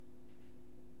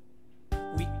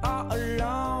We are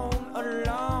alone,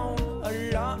 alone,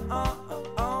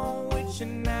 alone with you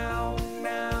now.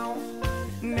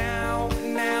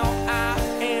 I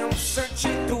am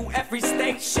searching through every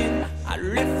station. I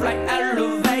lift like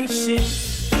elevation.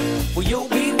 Well, you'll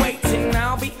be waiting,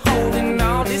 I'll be holding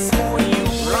all this for you.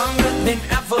 Longer than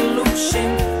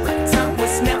evolution, but time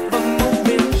was never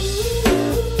moving.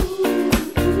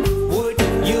 Would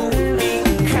you be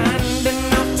kind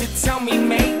enough to tell me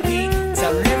maybe?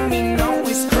 Telling me no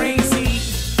is crazy.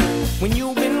 When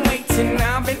you've been waiting,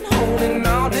 I've been holding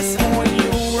all this for you.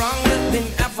 Longer than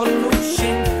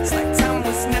evolution, it's like time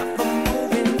was never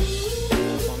moving.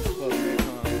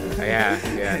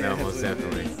 Yeah, no, most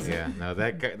definitely. Yeah, no,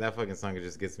 that fucking song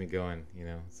just gets me going. You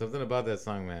know, something about that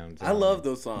song, man. I love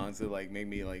those songs that like make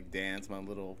me like dance my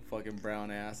little fucking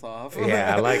brown ass off.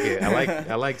 Yeah, I like it.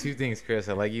 I like two things, Chris.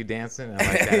 I like you dancing. I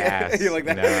like that ass. You like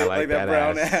that? You know, I like that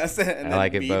brown ass. And I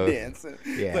like it me both. Dancing.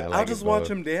 Yeah, Like, I like I'll just it watch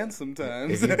both. him dance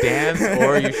sometimes. If you dance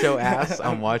or you show ass,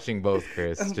 I'm watching both,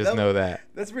 Chris. Just know that.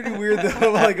 That's pretty weird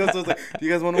though. Like, I was like, do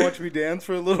you guys want to watch me dance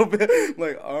for a little bit? I'm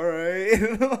like, all right.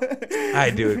 I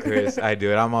do it, Chris. I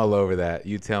do it. I'm all over that.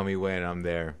 You tell me when I'm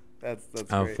there. That's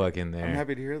I'm great. fucking there. I'm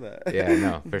happy to hear that. Yeah,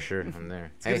 no, for sure. I'm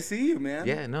there. It's good to see you, man.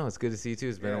 Yeah, no, it's good to see you too.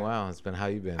 It's been a while. It's been how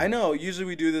you been? I know. Usually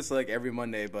we do this like every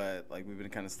Monday, but like we've been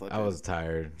kind of slipping. I was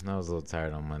tired. I was a little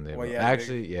tired on Monday. Well, but yeah,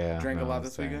 actually, yeah. drank a no, lot I'm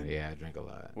this saying, weekend? Yeah, I drank a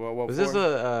lot. What Was for? this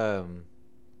a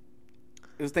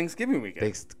It was Thanksgiving weekend.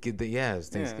 yeah, it was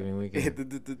Thanksgiving weekend.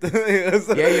 Yeah,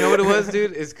 Yeah, you know what it was,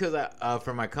 dude? It's because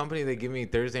for my company they give me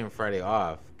Thursday and Friday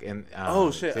off, and Oh,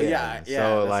 shit. So, Yeah, So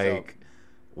that's like, dope.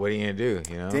 what are you gonna do?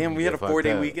 You know? Damn, we You had get a 4-day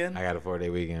fucked up. weekend? I got a 4-day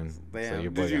weekend. Damn. So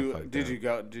your boy got fucked Did up. you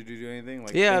go? Did you do anything?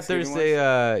 Like Yeah, Thanksgiving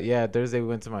Thursday. wise? Thursday we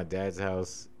went to my dad's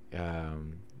house.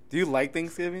 Do you like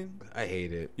Thanksgiving? I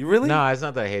hate it. You really? No, it's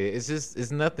not that I hate it. It's just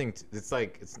it's nothing. It's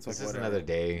like it's like just whatever. another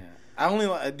day. Yeah. I only.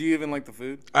 Do you even like the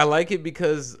food? I like it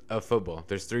because of football.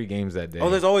 There's 3 games that day.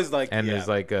 Oh, there's always like. and yeah. there's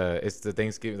like it's the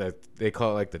Thanksgiving that they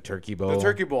call it like the Turkey Bowl. The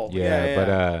Turkey Bowl. Yeah, Yeah, but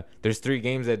yeah. there's 3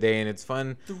 games that day and it's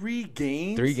fun. 3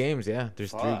 games. 3 games, yeah.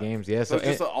 There's 3 Fuck. games, yeah. So it's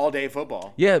just and- all day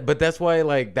football. yeah, but that's why I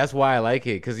like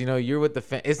it because you know you're with the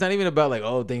fan. It's not even about like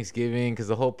Thanksgiving because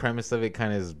the whole premise of it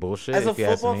kind of is bullshit. As a if you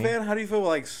ask football me. fan, how do you feel about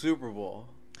like Super Bowl?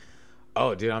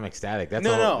 Oh, dude, I'm ecstatic. That's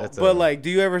No. That's But like, do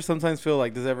you ever sometimes feel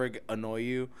like does it ever annoy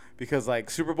you because like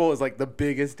Super Bowl is like the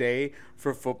biggest day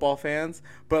for football fans,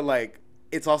 but like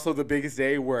it's also the biggest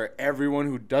day where everyone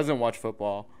who doesn't watch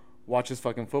football watches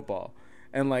fucking football.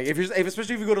 And like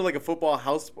especially if you go to like a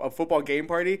football game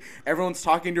party, everyone's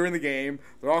talking during the game.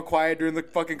 They're all quiet during the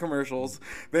fucking commercials.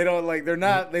 They don't like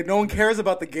no one cares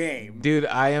about the game. Dude,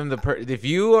 I am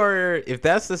if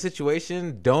that's the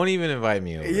situation, don't even invite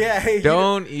me over. Yeah,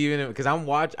 don't even because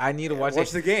I need to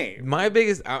watch the game. My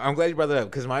biggest, I'm glad you brought that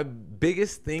up because my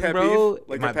biggest thing, Pet bro, peeve?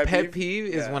 Like my your pet pet peeve? peeve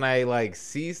is Yeah. when I like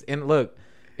see and look.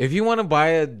 If you want to buy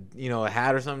a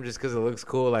hat or something just because it looks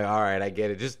cool, like all right, I get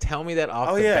it. Just tell me that off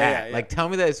the bat. yeah. Like tell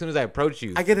me that as soon as I approach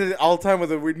you. I get it all the time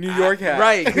with a New York hat.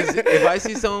 Right, because if I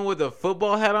see someone with a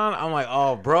football hat on, I'm like,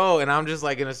 oh, bro, and I'm just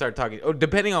like gonna start talking. Or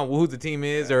depending on who the team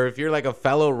is, or if you're like a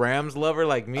fellow Rams lover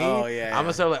like me, I'm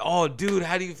gonna start like, oh, dude,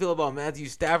 how do you feel about Matthew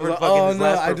Stafford fucking his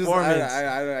last performance?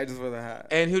 I just wear the hat.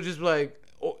 And he'll just be like,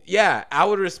 oh, yeah, I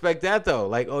would respect that though.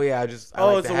 Like, oh yeah, I like the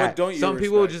so hat. what don't you Some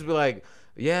people would respect? just be like,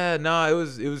 yeah, no, it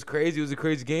was crazy. It was a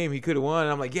crazy game. He could have won.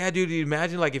 And I'm like, yeah, dude, you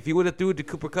imagine like if he would have threw it to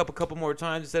Cooper Kupp a couple more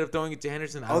times instead of throwing it to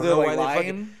Henderson. I don't they're know like why they lying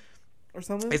fucking. or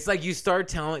something. It's like you start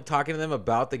talking to them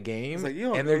about the game, It's like, you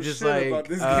don't and they're know just shit like, about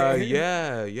this game.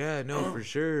 yeah, no, for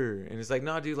sure. And it's like,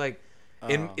 no, dude, like,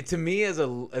 and to me as a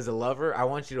lover, I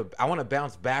want to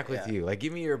bounce back with Yeah. you. Like,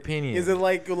 give me your opinion. Is it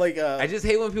like I just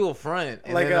hate when people front,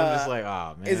 and like, then I'm just like,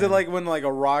 oh man. Is it like when like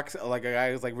a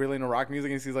guy who's like really into rock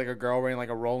music and he sees like a girl wearing like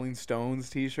a Rolling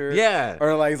Stones t-shirt? Yeah.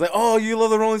 Or like he's like, oh, you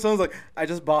love the Rolling Stones? Like, I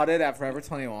just bought it at Forever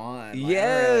 21. Like,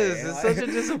 Yes, alright. it's such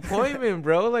a disappointment,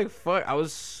 bro. Like, fuck, I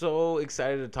was so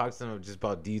excited to talk to them just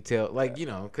about detail, like, you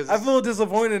know, because I feel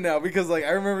disappointed now because like I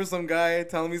remember some guy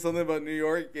telling me something about New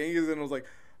York Yankees and I was like,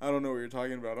 I don't know what you're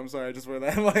talking about. I'm sorry, I just wear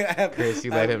that. Like, Chris,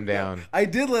 you let him down. I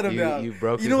did let him You- down. you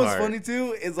broke You know his what's heart. funny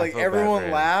too? Is like felt bad for everyone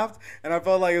him. laughed, and I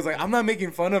felt like it was like I'm not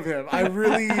making fun of him. I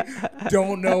really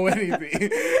don't know anything.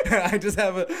 I just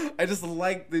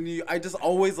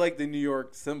always like the New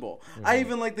York symbol. I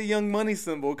even like the Young Money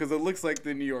symbol because it looks like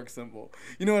the New York symbol.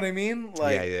 You know what I mean?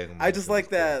 Like Yeah, I just like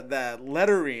that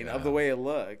lettering of the way it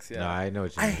looks. Yeah. No, I know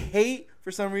what you I mean. hate for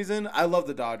some reason. I love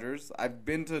the Dodgers. I've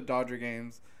been to Dodger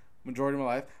games majority of my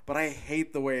life, but I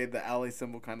hate the way the LA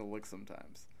symbol kind of looks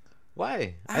sometimes.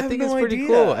 Why? I think have it's no pretty idea.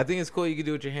 cool. I think it's cool. You can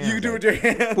do it with your hands. You can do it with your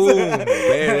hands. Boom.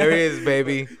 There it is,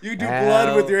 baby. You do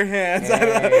blood with your hands.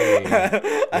 Hey.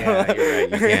 Yeah, you're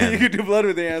right. You can. You can do blood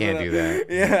with your hands. You can't do that.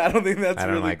 Yeah, I don't think that's I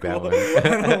don't really like cool. that one.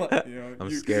 I don't like, I'm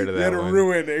scared of that one. You one. had to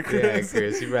ruin it, Chris. Yeah,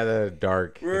 Chris, you'd rather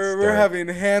dark. We're having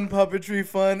hand puppetry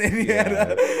fun, and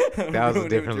that was a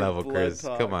different level, Chris.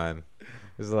 Talk. Come on.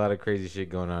 There's a lot of crazy shit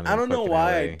going on. I don't know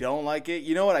why LA. I don't like it.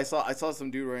 You know what I saw? I saw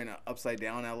some dude wearing an upside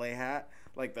down LA hat,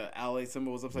 like the LA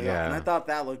symbol was upside down, and I thought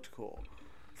that looked cool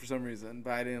for some reason,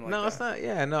 but I didn't like. No, that. it's not.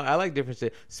 Yeah, no, I like different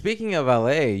shit. Speaking of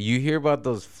LA, you hear about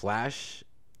those Flash?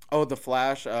 Oh, the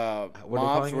Flash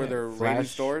mobs where they're raiding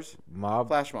stores.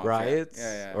 Flash mobs, riots,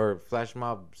 yeah. or flash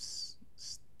mob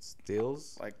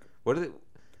steals. Like what is it?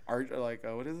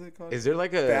 What is it called? Is there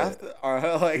like a theft? Or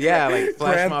like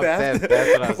flash mob theft?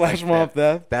 That's what I was flash mob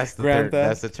theft. That's the term.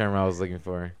 That's the term I was looking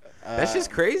for. That's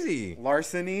just crazy.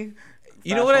 Larceny.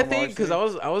 You know what I think? Because I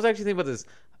was actually thinking about this.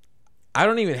 I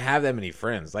don't even have that many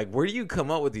friends. Like, where do you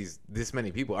come up with this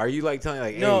many people? Are you like telling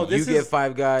like, hey, no, you get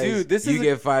 5 guys, dude, you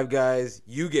get 5 guys,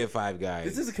 you get 5 guys.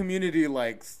 This is a community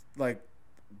like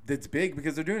that's big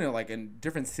because they're doing it like in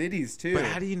different cities too. But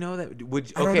how do you know that?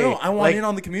 I don't know. I want in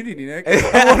on the community, Nick. How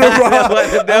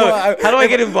do I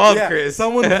get involved, Chris?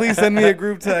 Someone please send me a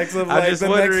group text of like the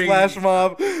next flash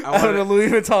mob out of the Louis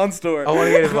Vuitton store. I want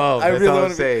to get involved. That's all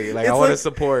I'm saying. Like I want to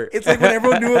support. It's like when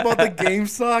everyone knew about the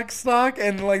GameStop stock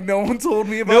and like no one told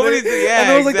me about it. Yeah,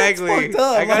 and I was exactly. Like, that's fucked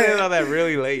up. I got in on that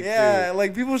really late. Yeah, too.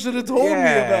 like people should have told me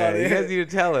about it. You guys need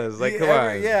to tell us. Like, come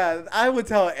on. Yeah, I would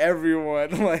tell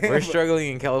everyone. Like, we're struggling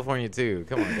in California too.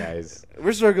 Come on, guys.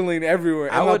 We're struggling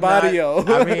everywhere. I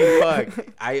mean, fuck.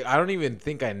 I don't even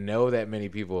think I know that many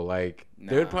people. Like,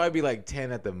 there would probably be like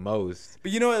 10 at the most.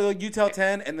 But you know what? Like, you tell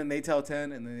 10, and then they tell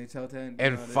 10, and then they tell 10.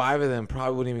 And 5 of them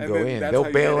probably wouldn't even go in.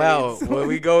 They'll bail out. When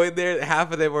we go in there,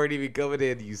 half of them aren't even coming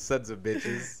in, you sons of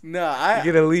bitches. No,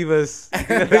 you're going to leave us.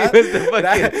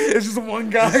 It's just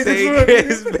one guy. Say,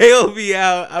 Chris, bail me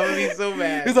out. I'm going to be so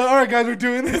mad. He's like, all right, guys, we're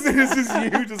doing this. And it's just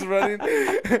you just running. I'm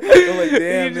like,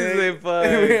 damn, you just say, fuck.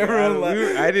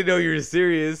 I didn't know you were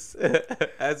serious.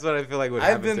 That's what I feel like would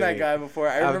happen. I've been that guy before.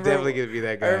 I'm definitely going to be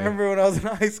that guy. I remember when I was in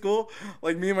high school,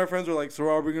 like me and my friends were like, so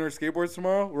we're all bringing our skateboards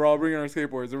tomorrow? We're all bringing our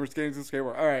skateboards and we're skating to the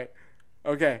skateboard. All right.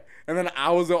 Okay. And then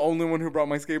I was the only one who brought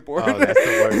my skateboard. Oh, that's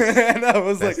the worst. And I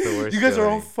was like, you guys are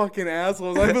all fucking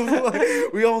assholes. I was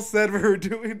like, we all said we were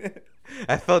doing it.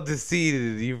 I felt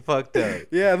deceived. You fucked up.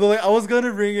 Yeah. Like, I was going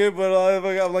to bring it, but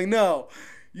I'm like, no.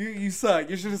 You suck.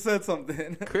 You should have said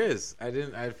something. Chris, I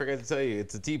forgot to tell you,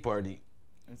 it's a tea party.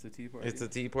 It's a tea party. It's a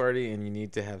tea party, and you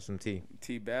need to have some tea.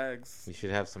 Tea bags. You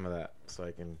should have some of that, so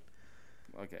I can.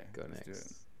 Okay. Go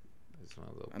next.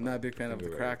 I'm not a big fan of the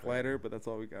crack lighter, but that's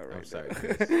all we got right now. I'm sorry,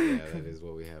 Chris. Yeah, that is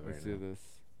what we have right now. Let's do this.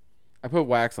 I put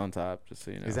wax on top, just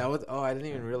so you know. Is that what? Oh, I didn't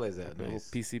even realize that. Nice.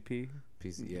 PCP.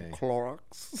 Yeah.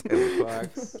 Clorox.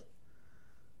 Clorox.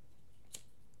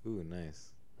 Ooh,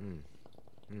 nice.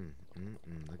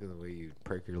 Look at the way you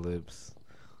perk your lips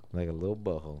like a little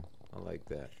butthole. I like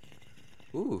that.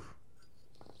 Ooh.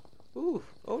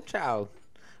 Oh, child.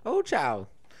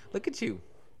 Look at you.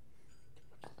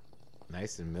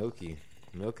 Nice and milky.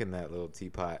 Milking that little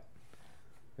teapot.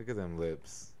 Look at them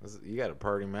lips. You got a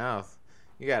purty mouth.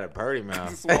 What is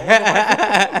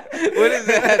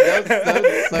that?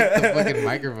 Don't suck the fucking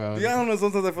microphone. Yeah, I don't know.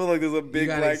 Sometimes I feel like there's a big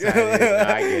like. No,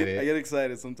 I get it. I get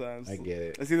excited sometimes. I get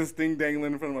it. I see this thing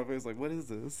dangling in front of my face. Like, what is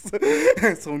this?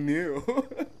 It's so new.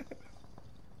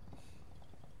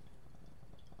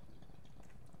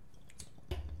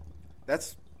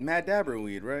 That's Mad Dabber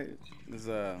weed, right?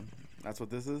 That's what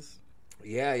this is?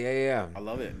 Yeah. I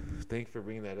love it. Thanks for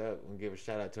bringing that up. We'll give a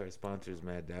shout out to our sponsors,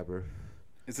 Mad Dabber.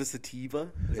 Is this sativa?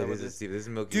 This is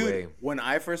Milky Way. Dude, when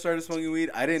I first started smoking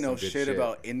weed, I didn't know shit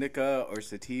about indica or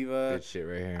sativa. Good shit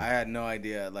right here. I had no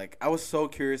idea. Like, I was so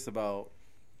curious about...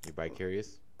 You're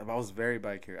bi-curious? I was very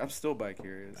bi-curious. I'm still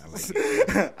bi-curious.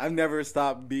 Like I've never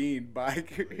stopped being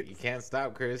bi-curious. You can't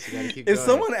stop, Chris. You gotta keep going. If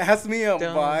someone asks me I'm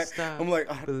bi, I'm like,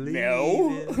 no.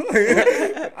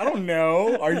 I don't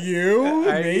know. Are you?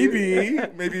 Maybe.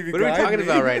 Maybe if you What are we talking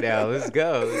about right now? Let's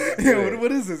go.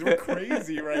 What is this? We're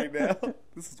crazy right now.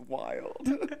 This is wild.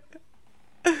 Like,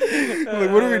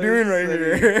 what are we doing right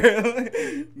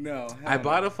here? No. I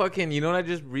bought a fucking... You know what I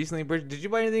just recently... Did you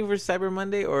buy anything for Cyber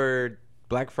Monday or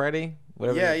Black Friday?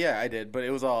 Whatever. Yeah, I did, but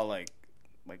it was all like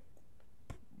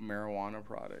marijuana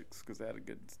products because they had a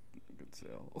good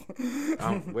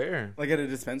sale. Where? Like at a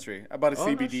dispensary. I bought a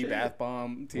CBD bath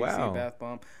bomb, THC bath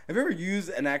bomb. Have you ever used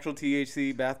an actual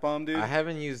THC bath bomb, dude? I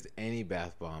haven't used any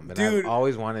bath bomb, but Dude, I've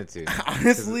always wanted to.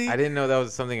 Honestly, I didn't know that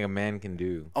was something a man can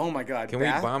do. Oh my god! Can we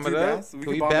bomb it up? Can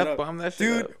we bath bomb that shit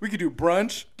dude? up? We could do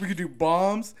brunch. We could do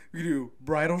bombs. We could do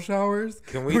bridal showers.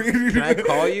 Can we? Can I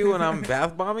call you when I'm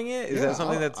bath bombing it? Is that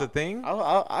something that's a thing?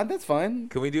 That's fine.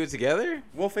 Can we do it together?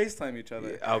 We'll FaceTime each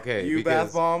other. Yeah, okay. You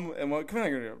bath bomb and what? Come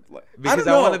on, because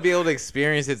I want to be able to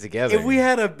experience it together. If we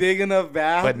had a big enough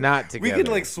bath, but not together, we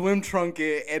could like swim trunk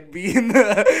it and be in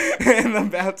the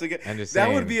bath together.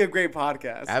 That would be a great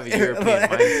podcast. I have a European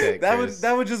mindset.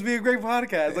 That would just be a great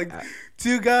podcast. Like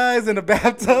two guys in a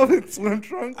bathtub and swim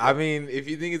trunks. I mean, if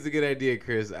you think it's a good idea,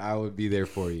 Chris, I would be there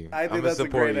for you. I think that's a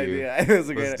great idea. I think that's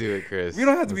a great Let's do it, Chris. We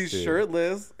don't have to be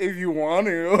shirtless if you want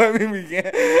to. I mean, we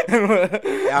can.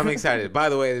 I'm excited. By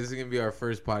the way, this is gonna be our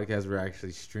first podcast. We're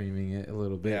actually streaming it a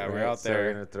little bit. Yeah, we're out there. So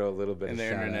we're gonna throw a little bit in of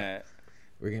the internet.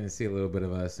 We're gonna see a little bit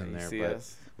of us in there. But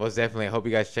us. Most definitely, I hope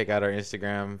you guys check out our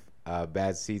Instagram.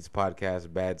 Bad Seeds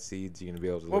podcast, Bad Seeds. You're gonna be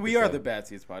able to. Well, we are the Bad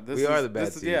Seeds podcast. We are the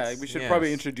Bad Seeds. Yeah, we should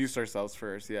probably introduce ourselves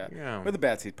first. Yeah, we're the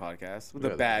Bad Seeds podcast. We're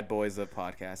the bad boys of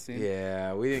podcasting.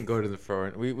 Yeah, we didn't go to the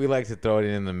front. We like to throw it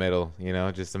in the middle,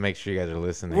 just to make sure you guys are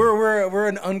listening. We're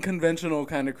an unconventional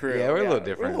kind of crew. Yeah, we're a little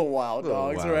different. We're little wild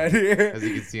dogs right here, as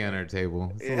you can see on our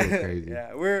table. It's a little crazy.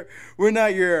 Yeah, we're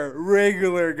not your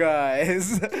regular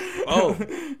guys. Oh,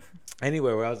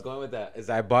 anyway, where I was going with that is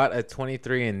I bought a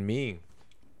 23andMe.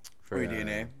 For your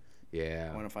DNA? Yeah.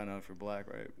 I want to find out if you're black,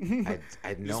 right?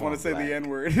 I know. You just want to say black. the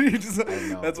N-word.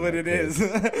 That's what it is.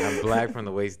 I'm black from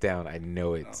the waist down. I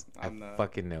know it. No, I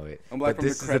fucking know it. I'm black but from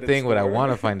this the is the thing. store. What I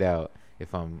want to find out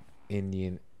if I'm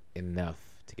Indian enough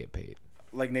to get paid.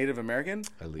 Like Native American?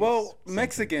 At least. Well,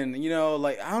 Mexican. I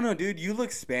don't know, dude. You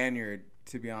look Spaniard,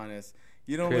 to be honest.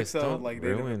 You don't Chris, look so like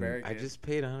Native American. I just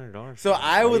paid $100. So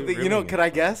I would, could I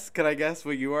guess? Could I guess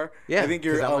what you are? Yeah, I think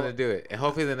you're. I'm gonna do it, and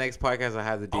hopefully the next podcast I'll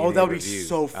have the DNA that would be reviews.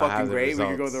 so fucking great. We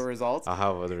can go to the results. I'll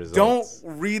have the results.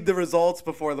 Don't read the results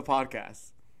before the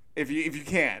podcast, if you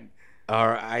can.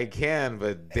 Or I can,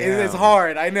 but damn. It's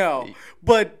hard, I know.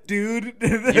 But dude,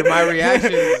 my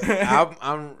reactions.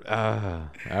 I'm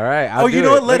all right. I'll do you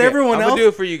know it. what? Let everyone else. I'm gonna do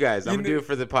it for you guys. I'm gonna do it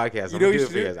for the podcast. I'm gonna do it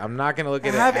for you guys. I'm not gonna look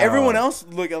at it. Have everyone else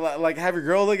look at have your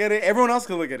girl look at it. Everyone else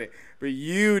can look at it, but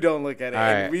you don't look at it. All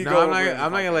right. And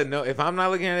I'm not gonna let no. If I'm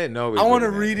not looking at it, no. I want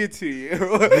to read it to you.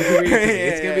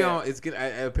 It's gonna be on. It's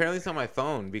gonna. Apparently, it's on my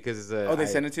phone because it's a. Oh, they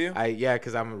send it to you? Yeah,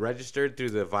 because I'm registered through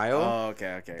the Vial. Oh,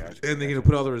 okay. Gotcha. And they're gonna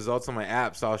put all the results on my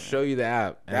app, so I'll show you the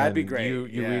app. That'd be great. You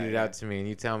read it out to me and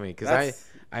you tell me because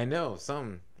I know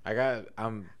some.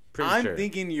 I'm pretty sure. I'm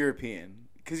thinking European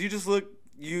because you just look.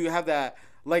 You have that.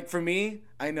 Like for me,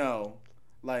 I know.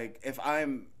 Like if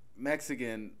I'm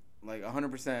Mexican, like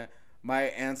 100%, my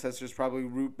ancestors probably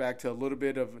root back to a little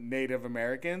bit of Native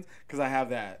Americans because I have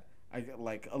that. I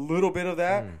like a little bit of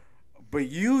that. But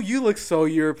you look so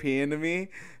European to me.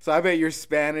 So I bet you're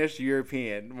Spanish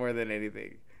European more than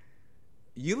anything.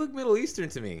 You look Middle Eastern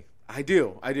to me. I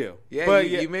do. Yeah, but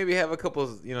you maybe have a couple,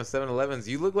 7-Elevens.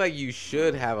 You look like you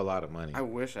should have a lot of money. I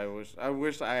wish I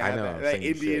had that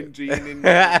Indian gene in me.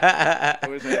 I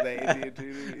wish I had that Indian gene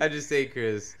in me. I just say,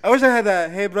 Chris. I wish I had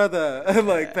that, hey brother,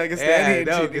 like Pakistani.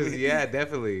 Yeah, no, because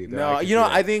definitely. No,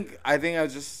 I think I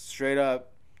was just straight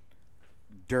up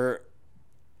dirt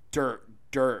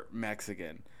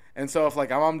Mexican. And so if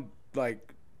like I'm like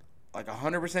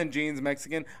 100% genes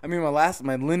Mexican, I mean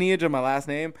my lineage of my last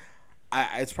name,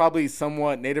 it's probably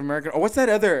somewhat Native American. Or what's that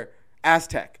other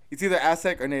Aztec? It's either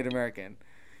Aztec or Native American.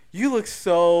 You look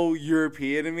so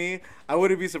European to me. I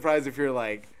wouldn't be surprised if you're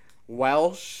like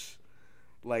Welsh,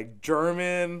 like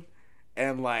German,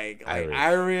 and like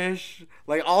Irish,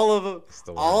 like all of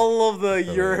the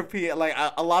European, like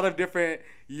a lot of different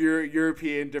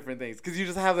European different things. Because you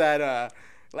just have that,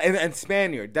 and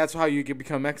Spaniard. That's how you can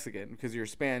become Mexican because you're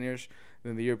Spanish.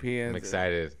 Then the Europeans. I'm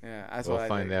excited. Yeah, that's we'll what I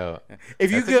find think. out. Yeah.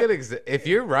 If you could, if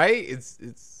you're right,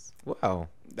 it's wow.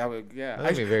 That would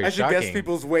I should guess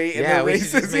people's weight and their we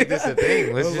races. should just make this a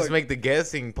thing. Let's just make the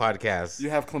guessing podcast. You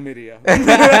have chlamydia.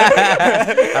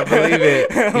 I believe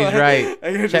it.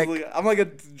 He's right. I'm like a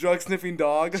drug sniffing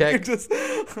dog. Check.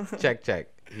 Check.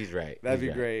 He's right. That'd be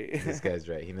great. This guy's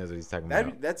right. He knows what he's talking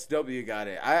about. That's dope. You got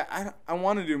it. I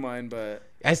want to do mine, but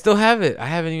I still have it. I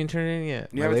haven't even turned it in yet.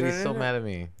 You My haven't lady's turned it so in mad at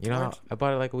me. You know how I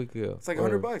bought it like a week ago. It's like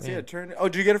 $100. Yeah, turn it. Oh,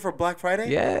 did you get it for Black Friday?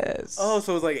 Yes. Oh,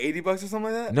 so it was like $80 or something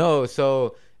like that? No,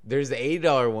 so there's the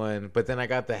 $80 one, but then I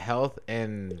got the health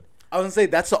and. I was gonna say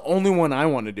that's the only one I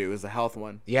want to do is the health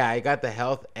one. Yeah, I got the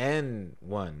health and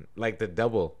one, like the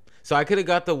double. So I could have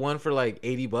got the one for like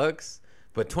 $80,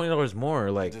 But $20 more,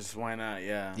 like just why not?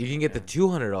 Yeah, you can get the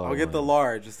 $200. I'll get the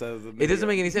large instead of the medium. It doesn't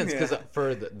make any sense because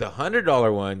for the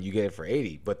 $100 one you get it for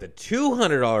 $80, but the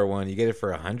 $200 one you get it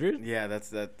for $100. Yeah,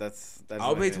 that's.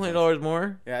 I'll pay $20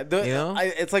 more. Yeah,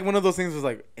 it's like one of those things. Was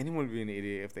like anyone would be an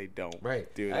idiot if they don't.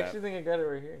 Right. Do that. I actually think I got it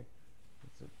right here.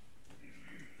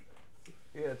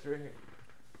 Yeah, it's right here.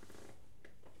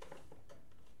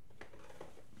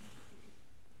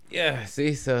 Yeah,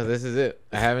 see, so this is it.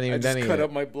 I haven't even done it yet. I just cut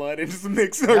up my blood and just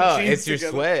mix our jeans it's your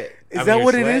together. Sweat. Is that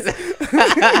what sweat. it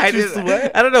is?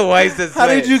 Sweat? I don't know why it says sweat.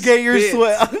 How did you get your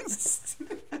sweat? How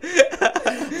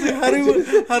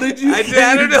did you? I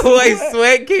don't know why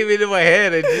sweat came into my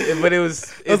head, but it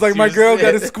was. I was like, my girl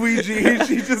got a squeegee.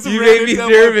 She just. You made me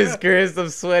nervous, Chris. I'm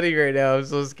sweating right now. I'm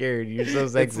so scared. You're so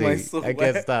sexy. I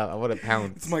can't stop. I want to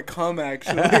pounce. It's my cum,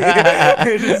 actually.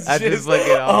 I just like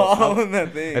it all in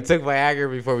that thing. I took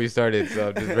Viagra before we started, so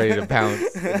I'm just ready to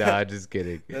pounce. Nah, just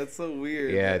kidding. That's so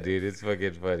weird. Yeah, dude, it's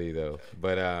fucking funny though.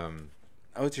 But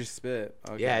oh, it's your spit.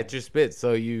 Okay. Yeah, it's your spit.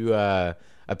 So you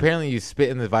apparently you spit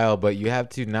in the vial, but you have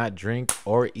to not drink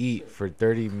or eat for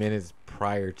 30 minutes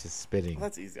prior to spitting. Well,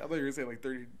 that's easy. I thought you were saying like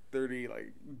 30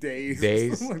 like days.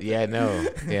 Days? Like yeah,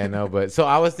 no. But so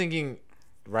I was thinking,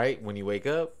 right, when you wake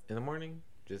up in the morning,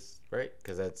 just right,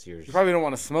 because that's yours. You probably don't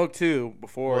want to smoke too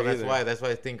before. Well, that's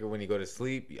why I think when you go to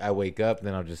sleep, I wake up,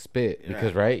 then I'll just spit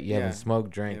because right, you haven't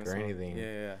smoked, drank, or anything.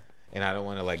 Yeah. And I don't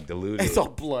want to like dilute it. It's all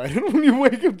blood when you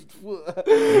wake up.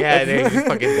 Yeah, they just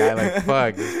fucking die like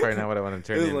fuck. This is probably not what I want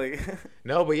to turn in. Like...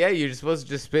 No, but yeah, you're supposed to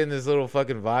just spit in this little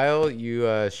fucking vial.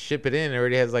 You ship it in. It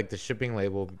already has like the shipping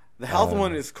label. The health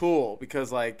one is cool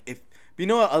because like if you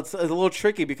know it's a little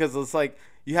tricky because it's like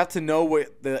you have to know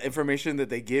what the information that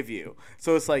they give you.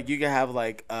 So it's like you can have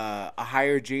like a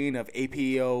higher gene of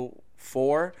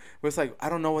APO4, but it's like I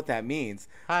don't know what that means.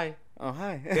 Hi. Oh,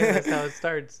 hi. Yeah, that's how it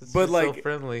starts. It's but just like, so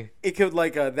friendly. It could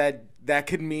like that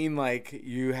could mean like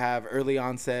you have early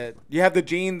onset. You have the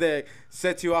gene that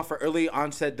sets you off for early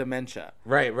onset dementia.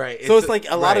 Right. So it's like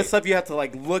a lot of stuff you have to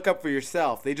like look up for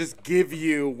yourself. They just give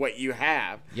you what you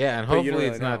have. Yeah, and hopefully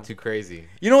it's not too crazy.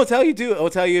 You know what tell you do?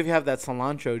 It'll tell you if you have that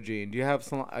cilantro gene. Do you have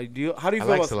how do you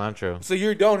feel about cilantro? So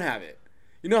you don't have it.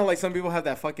 You know how like some people have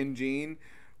that fucking gene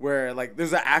where like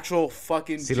there's an actual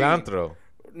fucking cilantro. Gene.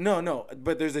 No,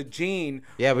 but there's a gene.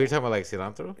 Yeah, but you're talking about like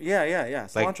cilantro? Yeah.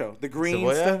 Cilantro. Like, the green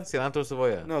cebolla? stuff. Cilantro,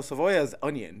 cebolla. No, cebolla is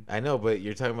onion. I know, but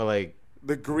you're talking about like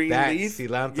the green leaf.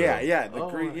 Cilantro. Yeah. The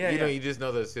green. Yeah. You know, you just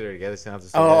know those two together.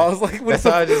 Cilantro. Oh, I was like, what does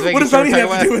that have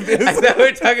to do with this? I know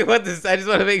we're talking about this. I just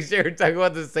want to make sure we're talking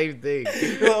about the same thing.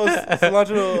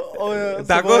 Cilantro,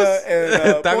 tacos,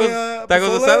 and tacos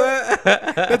asada.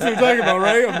 That's what we're talking about,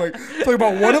 right? I'm like talking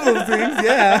about one of those things.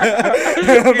 Yeah.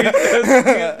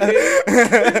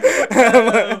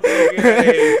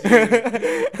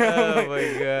 Oh my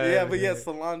god. Yeah, but yeah,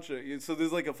 cilantro. So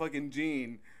there's like a fucking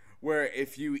gene where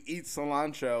if you eat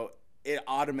cilantro, it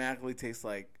automatically tastes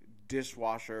like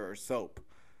dishwasher or soap.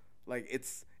 Like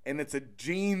it's a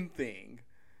gene thing.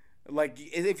 Like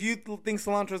if you think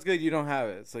cilantro is good, you don't have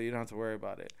it, so you don't have to worry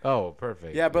about it. Oh,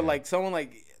 perfect. Yeah, but like someone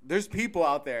like there's people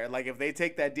out there like if they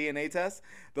take that DNA test,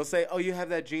 they'll say, "Oh, you have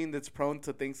that gene that's prone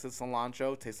to things that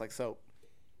cilantro tastes like soap."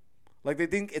 Like they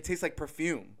think it tastes like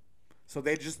perfume. So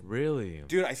they just really,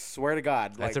 dude. I swear to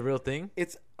God, that's a real thing.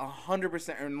 It's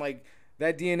 100%, and like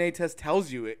that DNA test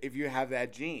tells you if you have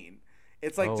that gene.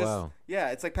 It's like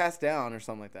it's like passed down or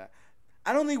something like that.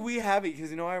 I don't think we have it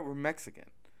because you know why? We're Mexican,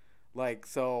 like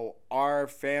so our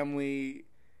family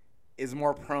is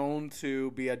more prone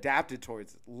to be adapted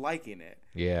towards liking it.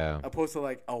 Yeah. Opposed to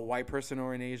like a white person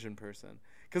or an Asian person.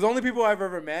 Because the only people I've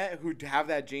ever met who have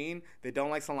that gene, they don't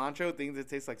like cilantro, things that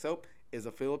taste like soap, is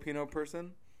a Filipino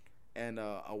person and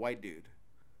a white dude.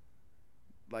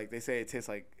 Like they say it tastes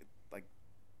like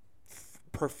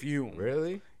perfume.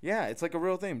 Really? Yeah, it's like a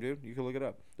real thing, dude. You can look it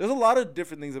up. There's a lot of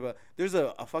different things about. There's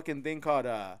a fucking thing called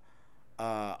a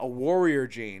warrior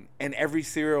gene, and every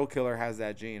serial killer has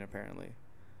that gene apparently.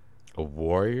 A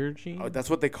warrior gene? Oh, that's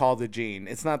what they call the gene.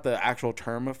 It's not the actual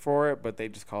term for it, but they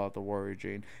just call it the warrior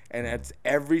gene. And it's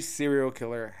every serial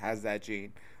killer has that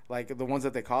gene. Like the ones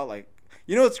that they call it, like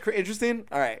you know what's interesting?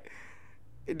 All right.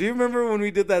 Do you remember when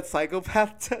we did that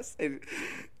psychopath test? All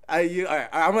right,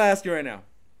 I'm gonna ask you right now.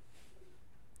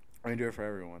 I'm gonna do it for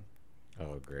everyone.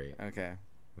 Oh, great. Okay.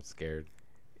 I'm scared.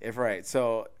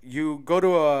 So you go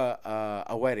to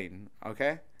a wedding,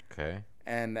 okay? Okay.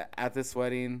 And at this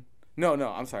wedding, no,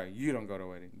 I'm sorry, you don't go to a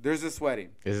wedding. There's this wedding.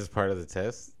 Is this part of the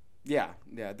test? Yeah.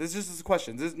 This is just a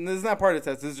question. This is not part of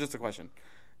the test. This is just a question.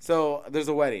 So there's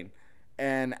a wedding.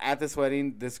 And at this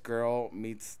wedding, this girl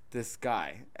meets this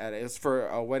guy. It's for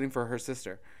a wedding for her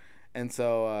sister. And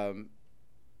so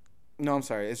No, I'm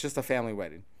sorry. It's just a family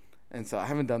wedding. And so I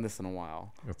haven't done this in a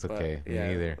while. That's okay. Me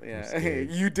neither. Yeah.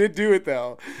 You did do it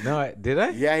though. No, did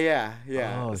I? Yeah.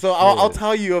 Oh, so I'll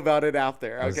tell you about it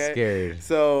after. Okay. I'm scared.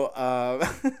 So, all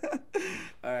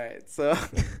right. So,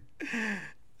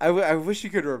 I wish you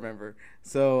could remember.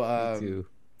 So, Me too.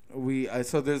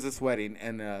 So there's this wedding,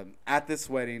 and at this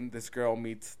wedding, this girl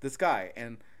meets this guy,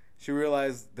 and she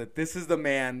realized that this is the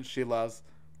man she loves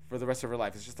for the rest of her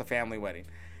life. It's just a family wedding,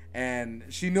 and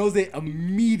she knows it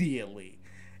immediately.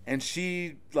 And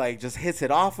she like just hits it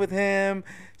off with him.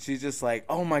 She's just like,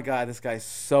 oh my God, this guy's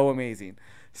so amazing.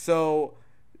 So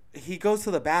he goes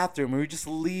to the bathroom and he just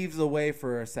leaves away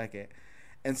for a second.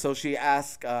 And so she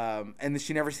asks, and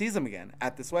she never sees him again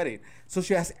at this wedding. So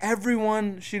she asks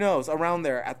everyone she knows around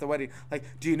there at the wedding, like,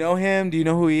 do you know him? Do you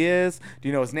know who he is? Do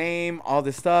you know his name? All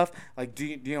this stuff. Like, do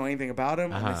you know anything about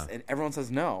him? And everyone says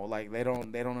no. Like, they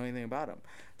don't know anything about him.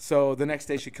 So the next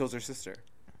day she kills her sister.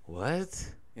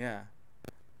 What? Yeah.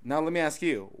 Now let me ask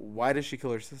you, why does she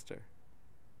kill her sister?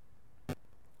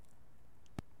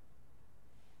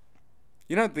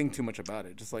 You don't think too much about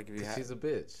it. Just like if you had, she's a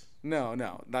bitch. No.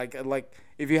 Like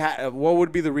if you had, what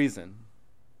would be the reason?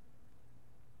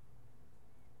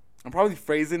 I'm probably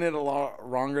phrasing it a lot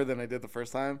wronger than I did the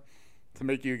first time to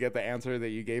make you get the answer that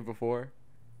you gave before.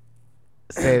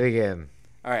 Say it again.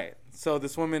 All right. So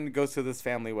this woman goes to this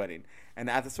family wedding, and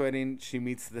at this wedding she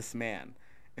meets this man.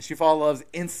 And she falls in love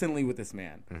instantly with this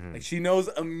man. Mm-hmm. Like, she knows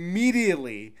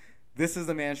immediately this is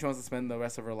the man she wants to spend the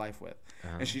rest of her life with.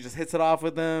 Uh-huh. And she just hits it off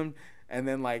with him. And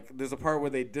then, like, there's a part where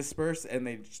they disperse and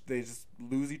they just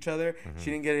lose each other. Mm-hmm.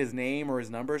 She didn't get his name or his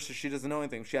number, so she doesn't know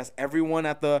anything. She asks everyone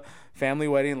at the family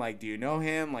wedding, like, do you know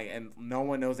him? Like, and no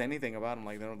one knows anything about him.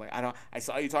 Like, they're like, I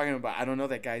saw you talking about, I don't know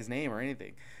that guy's name or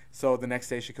anything. So the next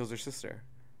day she kills her sister.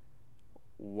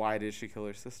 Why did she kill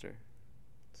her sister?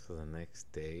 So the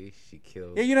next day she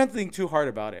killed. Yeah, you don't have to think too hard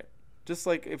about it. Just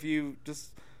like if you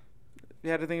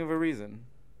had to think of a reason.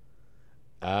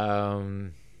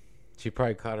 She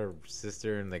probably caught her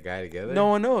sister and the guy together. No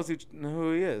one knows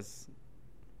who he is.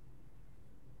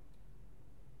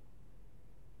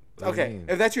 Okay,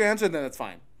 if that's your answer, then that's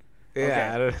fine. Yeah. Okay.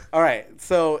 I don't... All right.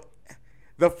 So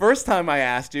the first time I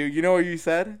asked you, you know what you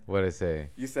said? What did I say?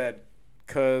 You said,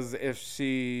 because if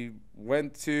the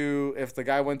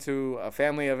guy went to a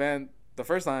family event the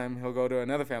first time, he'll go to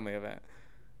another family event.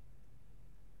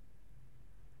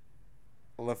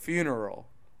 The funeral.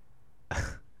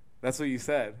 That's what you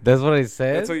said. That's what I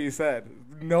said? That's what you said.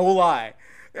 No lie.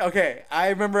 Okay, I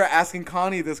remember asking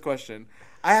Connie this question.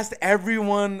 I asked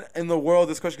everyone in the world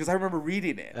this question because I remember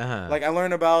reading it. Uh-huh. Like, I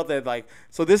learned about that, like,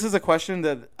 so this is a question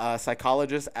that a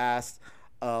psychologist asked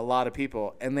a lot of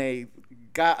people, and they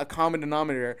got a common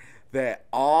denominator that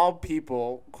all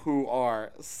people who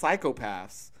are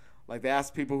psychopaths, like they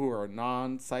asked people who are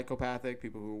non-psychopathic,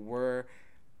 people who were,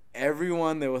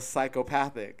 everyone that was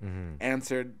psychopathic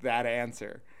answered that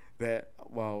answer. That,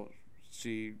 well,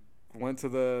 she went to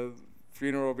the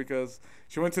funeral because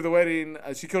she went to the wedding.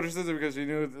 She killed her sister because she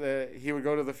knew that he would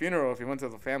go to the funeral if he went to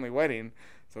the family wedding,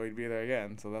 so he'd be there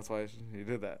again. So that's why he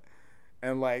did that.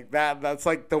 And like that's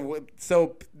like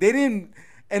so they didn't.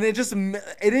 And it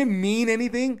didn't mean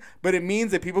anything, but it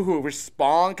means that people who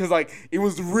respond, because like it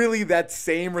was really that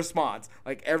same response.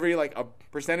 Like a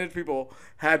percentage of people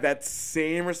had that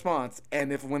same response,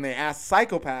 and when they asked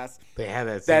psychopaths, they had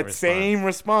that same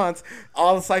response.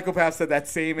 All the psychopaths said that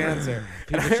same answer.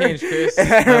 People change, Chris.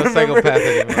 Not a psychopath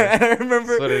anymore. I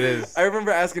remember that's what it is. I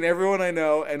remember asking everyone I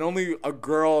know, and only a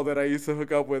girl that I used to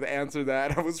hook up with answered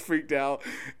that. I was freaked out,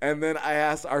 and then I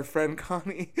asked our friend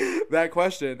Connie that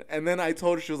question, and then I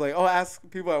told her, she was like, "Oh, ask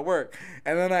people at work,"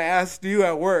 and then I asked you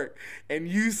at work, and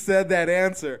you said that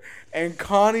answer, and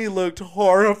Connie looked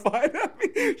horrified at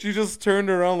me. She just turned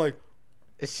around like,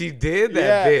 she did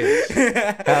that,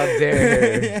 bitch. How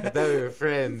dare her? I thought we were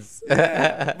friends.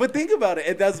 Yeah. But think about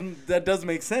it. That does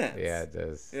make sense. Yeah, it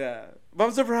does. Yeah. But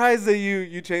I'm surprised that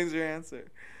you changed your answer.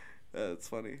 That's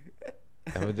funny.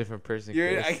 I'm a different person,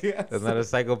 Chris. I'm not a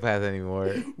psychopath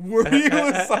anymore. Were you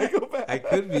a psychopath? I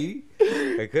could be.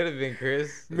 I could have been,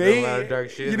 Chris. Maybe. A lot of dark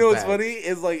shit. You know what's funny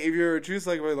is, like, if you're a true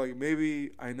psychopath, like,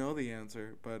 maybe I know the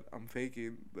answer, but I'm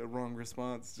faking the wrong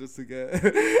response just to get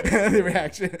the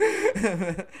reaction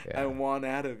I want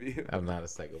out of you. I'm not a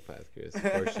psychopath, Chris.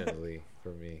 Fortunately for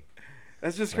me.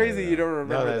 That's just crazy. You don't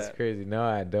remember that. No, that's crazy. No,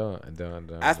 I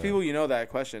don't. Ask people you know that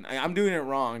question. I'm doing it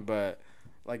wrong, but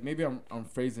like maybe I'm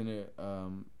phrasing it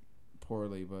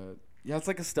poorly, but yeah, it's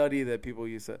like a study that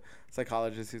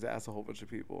psychologists used to ask a whole bunch of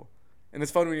people, and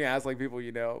it's fun when you ask like people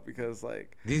you know because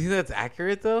like. Do you think that's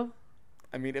accurate though?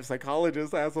 I mean, if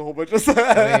psychologists ask a whole bunch of stuff.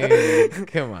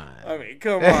 Come on.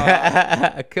 Come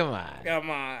on. Come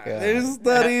on. God. There's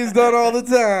studies done all the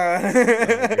time.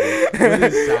 What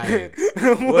is science?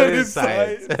 What is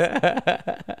science?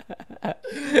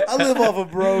 I live off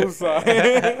of bro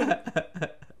science.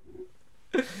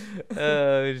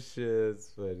 Oh, shit. That's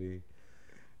funny.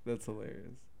 That's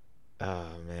hilarious.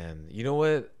 Oh, man. You know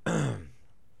what?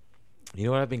 You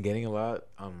know what I've been getting a lot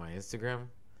on my Instagram?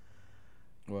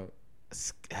 What?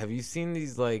 Have you seen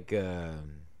these, like,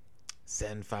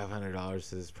 send $500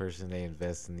 to this person, they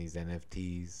invest in these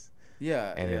NFTs?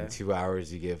 Yeah. And in 2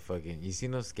 hours, you get fucking... You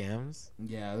seen those scams?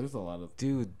 Yeah, there's a lot of...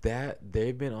 Dude,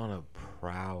 they've been on a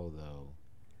prowl, though.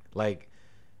 Like,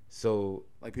 so...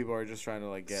 Like, people are just trying to,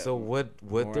 like, get... So what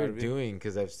they're doing,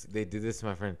 because they did this to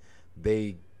my friend,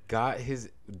 they got his...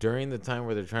 During the time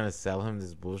where they're trying to sell him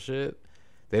this bullshit...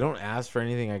 They don't ask for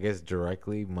anything, I guess,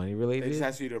 directly money related. They just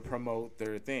ask you to promote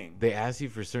their thing. They ask you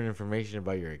for certain information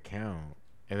about your account,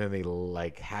 and then they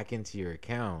like hack into your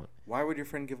account. Why would your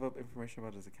friend give up information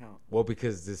about his account? Well,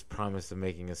 because this promise of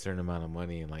making a certain amount of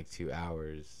money in like 2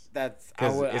 hours. I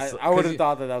would have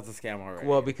thought that was a scam already.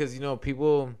 Well, because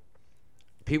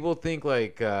people think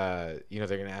like they're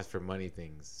gonna ask for money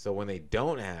things. So when they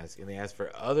don't ask and they ask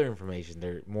for other information,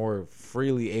 they're more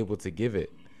freely able to give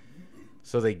it.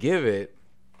 So they give it.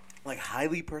 Like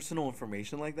highly personal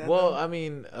information like that? Well, I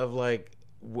mean, of like,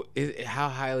 how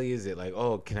highly is it? Like,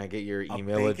 oh, can I get your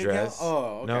email address?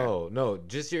 Oh, okay. No,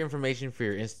 just your information for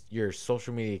your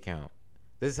social media account.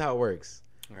 This is how it works.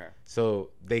 Okay.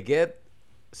 So they get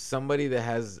somebody that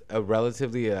has a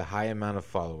relatively high amount of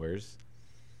followers.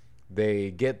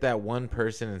 They get that one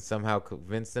person and somehow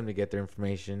convince them to get their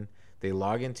information. They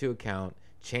log into account,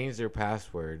 change their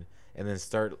password, and then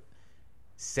start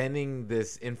sending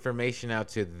this information out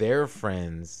to their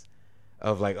friends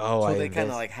of like, oh, so they kind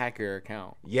of like hack your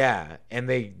account. Yeah, and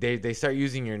they start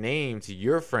using your name to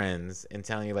your friends and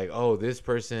telling you like, oh, this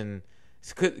person,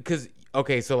 because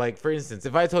okay, so like for instance,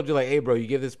 if I told you like, hey bro, you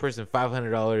give this person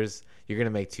 $500, you're gonna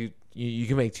make you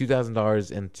can make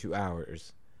 $2,000 in 2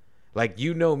 hours. Like,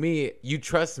 you know me, you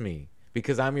trust me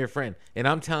because I'm your friend, and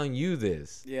I'm telling you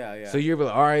this. Yeah. So you're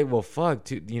like, all right, well, fuck,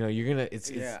 you're gonna.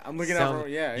 I'm looking out for.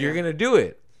 You're gonna do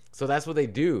it. So that's what they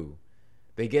do.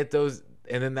 They get those,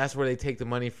 and then that's where they take the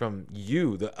money from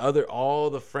you, all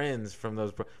the friends from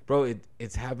those. Bro,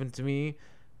 it's happened to me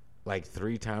like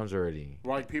 3 times already.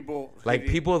 Like people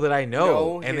that I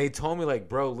know, and they told me like,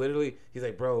 bro, literally, he's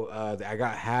like, bro, I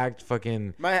got hacked.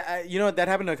 Fucking. You know what? That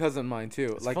happened to a cousin of mine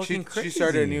too. It's like she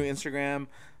started a new Instagram.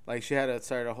 Like, she had to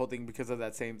start a whole thing because of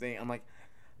that same thing. I'm like,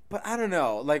 but I don't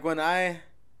know. Like, when I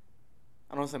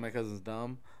don't say my cousin's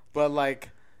dumb, but like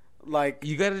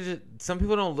you gotta just. Some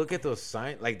people don't look at those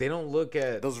signs. Like, they don't look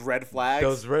at those red flags.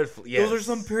 Yes. Those are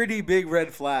some pretty big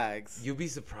red flags. You'll be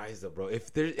surprised though, bro.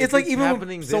 It's like even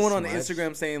when someone on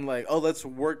Instagram saying like, "Oh, let's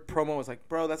work promo." It's like,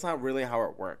 bro, that's not really how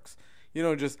it works.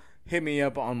 Just hit me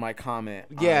up on my comment.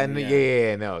 Yeah. No.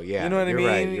 You know what I mean?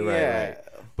 Right, you're right.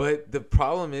 But the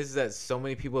problem is that so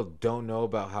many people don't know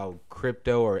about how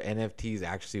crypto or NFTs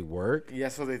actually work. Yeah,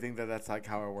 so they think that that's like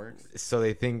how it works. So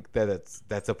they think that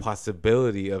that's a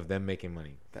possibility of them making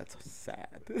money. That's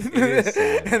sad. It is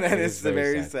sad. And that is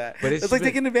very sad. But it's like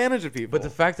taking advantage of people. But the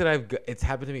fact that it's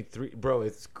happened to me bro,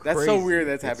 it's crazy. That's so weird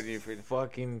that's happened to you.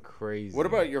 Fucking crazy. What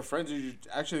about your friends? Did you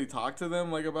actually talk to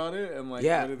them like about it? And like,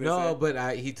 yeah, what did they say?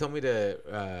 But he told me to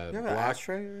you have an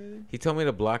ashtray already? He told me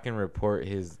to block and report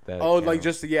that Oh, account. like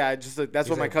that's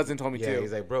what my cousin told me too.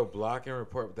 He's like, bro, block and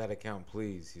report that account,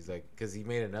 please. He's like, because he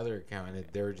made another account and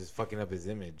they were just fucking up his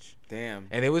image. Damn.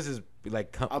 And it was his a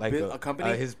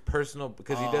company, his personal,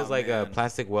 because he does like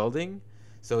plastic welding.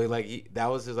 So that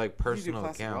was his like personal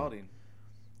account. Welding?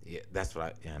 Yeah, that's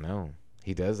what I know.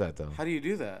 He does that though. How do you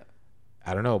do that?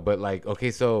 I don't know, but like,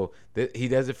 okay, so he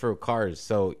does it for cars.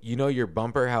 So your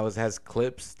bumper, how it has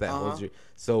clips that holds your.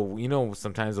 So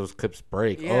sometimes those clips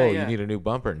break. You need a new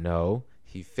bumper. No,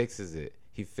 he fixes it.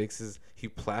 He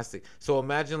plastic. So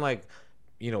imagine like,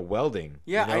 welding.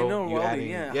 Yeah, I know welding.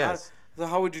 Yes. So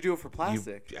how would you do it for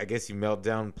plastic? I guess you melt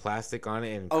down plastic on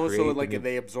it and so like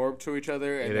they absorb to each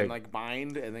other and then like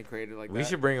bind and then create it like that. We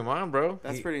should bring him on, bro.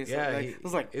 That's pretty. Yeah,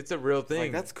 it's a real thing.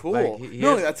 Like, that's cool.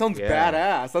 That sounds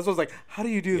badass. That's what I was like. How do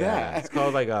you do that? It's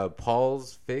called like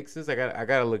Paul's Fixes. I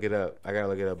gotta look it up.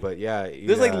 But yeah,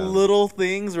 there's like little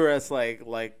things where it's like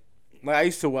I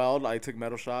used to weld. I took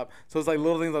metal shop, so it's like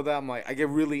little things like that. I'm like, I get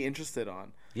really interested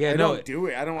on. Yeah, I don't do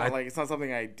it. I don't like. It's not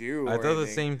something I do. I thought the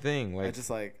same thing. Like, I just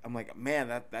like. I'm like,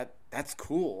 man, that's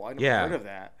cool. I never heard of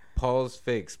that. Paul's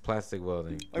Fix plastic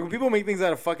welding. Like, when people make things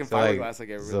out of fucking fiberglass, I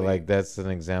get really. So like that's an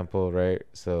example, right?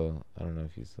 So I don't know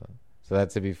if you saw. So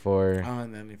that's it before. Oh,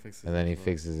 and then he fixes. And then he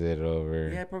fixes it over.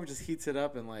 Yeah, probably just heats it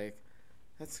up and like,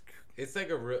 that's. It's like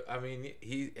a real. I mean,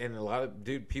 he and a lot of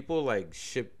people like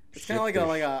ship. It's kind of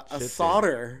like a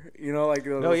solder, you know, like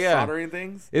those soldering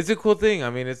things. It's a cool thing. I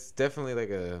mean, it's definitely like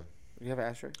a. You have an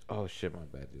ashtray? Oh shit, my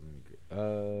bad, dude.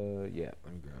 Yeah,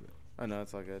 let me grab it. Oh no,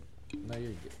 it's all good. No,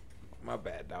 you're good. My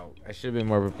bad, dog. I should have been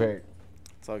more prepared.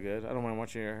 It's all good. I don't mind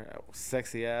watching your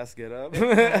sexy ass get up.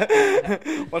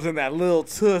 Watching that little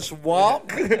tush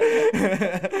walk.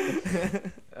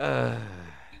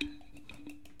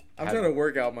 I'm trying to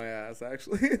work out my ass,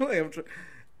 actually. Like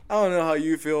I don't know how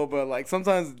you feel, but like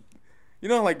sometimes, you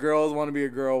know, like girls want to be a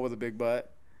girl with a big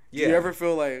butt. Yeah. Do you ever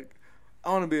feel like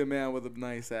I want to be a man with a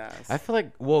nice ass? I feel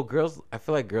like girls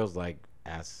like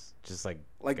ass, just like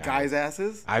guys'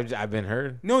 asses. I've been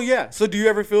heard. No, yeah. So do you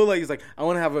ever feel like it's like I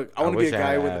want to be a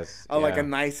guy with like a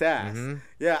nice ass? Mm-hmm.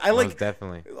 Yeah, I like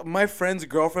definitely. My friend's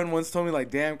girlfriend once told me like,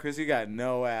 "Damn, Chris, you got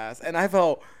no ass," and I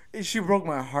felt. She broke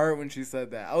my heart when she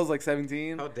said that. I was like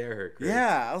 17. How dare her, Chris?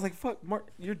 Yeah, I was like, "Fuck, Mark,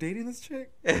 you're dating this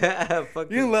chick? Fuck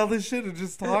you allow this shit to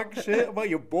just talk shit about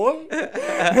your boy?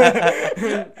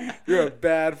 You're a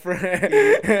bad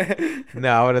friend."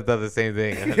 No, I would have thought the same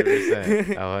thing.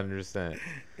 100%. 100%.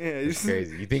 Yeah, it's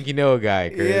crazy. You think you know a guy,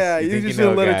 Chris? Yeah, you just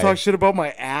shouldn't let her talk shit about my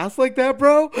ass like that,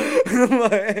 bro.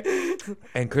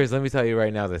 And Chris, let me tell you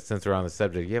right now that since we're on the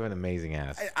subject, you have an amazing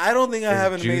ass. I don't think I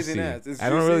have an amazing ass. I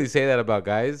don't really say that about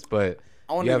guys, but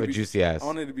you have a juicy ass. I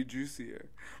want it to be juicier.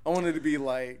 I want it to be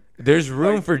like. There's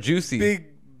room for juicy.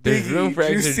 There's room for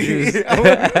extra juice.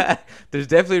 There's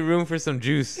definitely room for some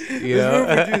juice. You know? Room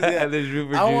for juice, yeah. There's room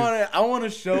for juice. I want to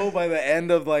show by the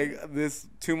end of like this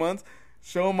 2 months.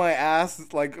 Show my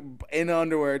ass like in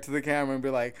underwear to the camera and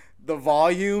be like, the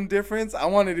volume difference. I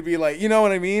want it to be like, you know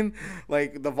what I mean?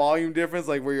 Like the volume difference,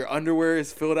 like where your underwear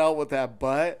is filled out with that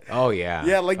butt. Oh yeah.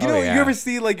 Yeah, like you know, you ever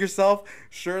see like yourself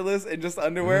shirtless and just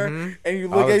underwear, and you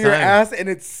look at your ass and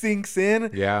it sinks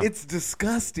in. Yeah, it's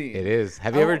disgusting. It is.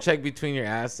 Have you ever checked between your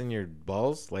ass and your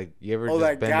balls? Like you ever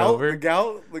just bend over? The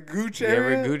gout, the gooch area.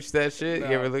 You ever gooch that shit? No.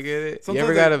 You ever look at it? Sometimes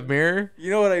you ever got a mirror?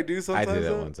 You know what I do sometimes? I did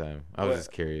that one time. I was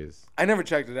just curious. I never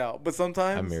checked it out, but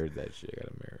sometimes I mirrored that shit. I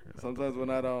got a mirror. Sometimes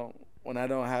when I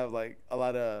don't have like a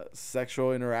lot of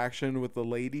sexual interaction with the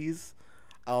ladies,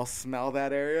 I'll smell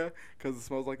that area because it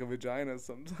smells like a vagina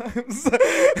sometimes. By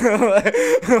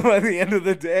the end of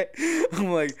the day,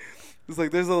 I'm like, it's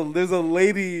like there's a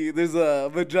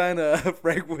vagina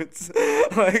fragrance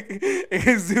like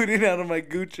exuding out of my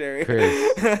gooch area. Chris,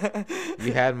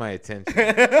 you had my attention.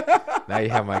 Now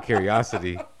you have my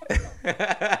curiosity.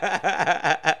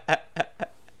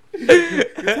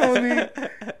 You're telling me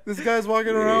this guy's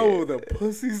walking around with a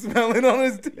pussy smelling on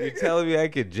his dick? You're telling me I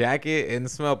could jack it and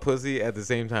smell pussy at the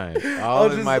same time? All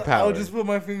in my power. I'll just put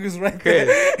my fingers right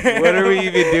there. Chris, what are we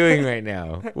even doing right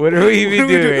now? What are we even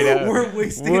doing right now? We're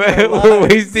wasting We're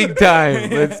wasting time.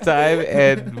 Let's time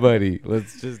and money.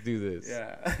 Let's just do this.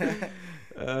 Yeah.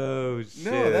 Oh shit!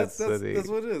 No, that's what it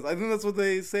is. I think that's what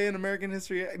they say in American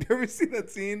History X. You ever see that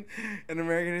scene in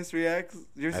American History X?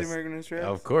 You ever see American History X?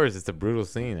 Of course, it's a brutal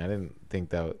scene. I didn't think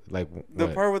that the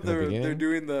part with they're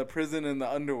doing the prison in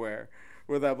the underwear.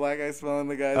 Where that black guy smelling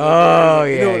the guy's yeah,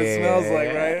 you know what it smells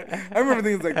like, right? I remember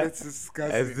things like, that's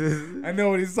disgusting. I know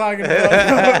what he's talking about.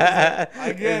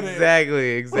 I get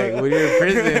it. Exactly. When you're in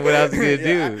prison, what else are you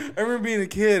gonna do? I remember being a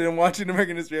kid and watching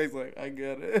American History X, like, I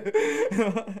get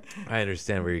it. I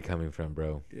understand where you're coming from,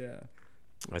 bro. Yeah.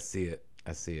 I see it.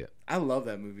 I love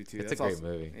that movie too. It's a great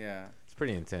movie. Yeah. It's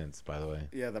pretty intense, by the way.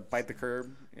 Yeah, the Bite the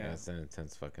Curb. Yeah, it's an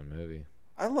intense fucking movie.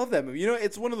 I love that movie. You know,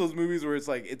 it's one of those movies where it's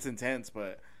like, it's intense,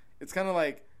 but it's kind of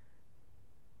like,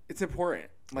 it's important.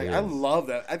 Like, I love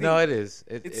that. I think it is.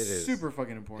 It is super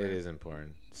fucking important. It is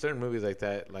important. Certain movies like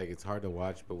that, like, it's hard to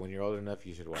watch, but when you're old enough,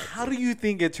 you should watch How do you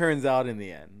think it turns out in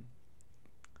the end?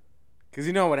 Because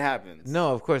you know what happens.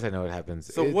 No, of course I know what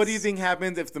happens. So what do you think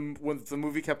happens if the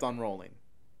movie kept on rolling?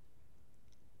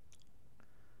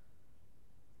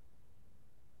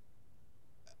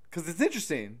 Because it's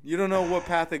interesting. You don't know what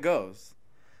path it goes.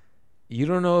 You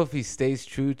don't know if he stays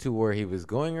true to where he was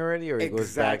going already, or he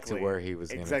goes back to where he was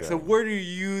going to go. So where do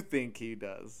you think he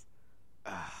does?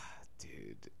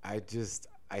 Dude, I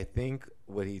think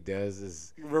what he does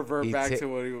is revert back to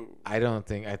what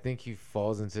he. I think he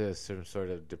falls into some sort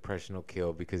of depressional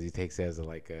kill because he takes it as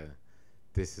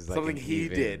this is like something he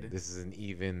did. This is an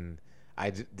even.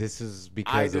 This is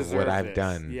because of what I've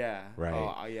done. Yeah. Right.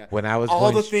 Oh, yeah. When I was all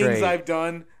going the straight, things I've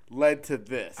done led to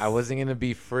this. I wasn't gonna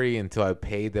be free until I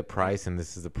paid the price, and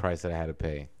this is the price that I had to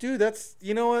pay. Dude,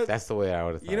 you know what? That's the way I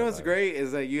would have thought. You know what's great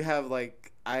is that you have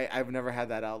like I've never had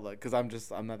that outlook because I'm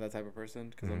not that type of person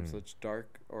because I'm such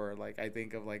dark, or like I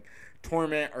think of like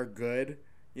torment or good,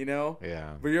 you know.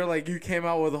 Yeah. But you're like, you came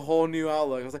out with a whole new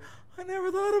outlook. I was like, I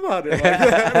never thought about it like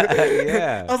that.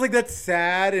 Yeah. I was like, that's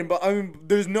sad, but I mean,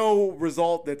 there's no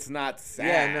result that's not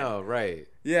sad. Yeah, no, right.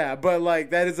 Yeah, but like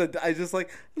that is I never thought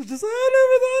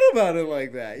about it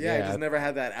like that. Yeah, Yeah. I just never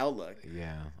had that outlook.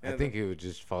 Yeah. I think he would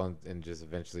just fall and just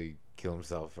eventually kill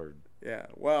himself or. Yeah,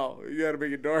 well, you gotta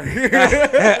make it dark.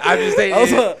 I'm just saying,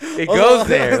 it goes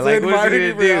there. Like, what is he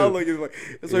gonna do? Outlook, like,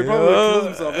 that's why he probably killed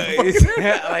himself.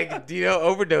 Like,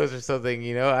 overdose or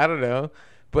something, I don't know.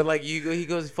 But, like, he goes, he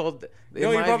falls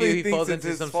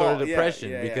into some sort of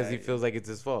depression because he feels like it's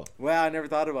his fault. Wow, I never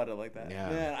thought about it like that. Yeah.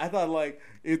 Man, I thought, like,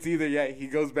 it's either, he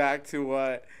goes back to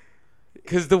what.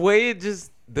 Because the way it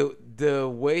just, the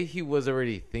way he was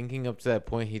already thinking up to that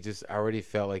point, he just already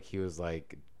felt like he was,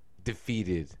 like,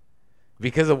 defeated.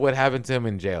 Because of what happened to him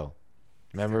in jail.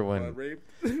 Remember when?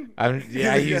 I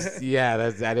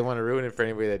didn't want to ruin it for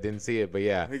anybody that didn't see it, but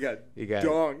yeah. He got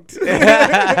donked.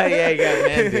 Yeah, he got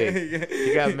man-dicked.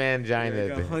 He got mangina. He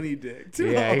got honey dicked.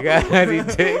 Yeah, he got honey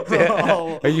dicked.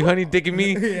 Are you honey dicking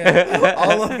me? Yeah,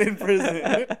 all up in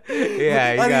prison.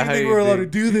 Yeah, I didn't think we were allowed to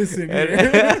do this in here.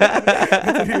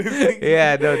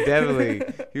 Yeah, no, definitely.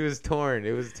 He was torn.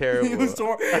 It was terrible. He was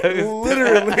torn.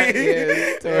 Literally.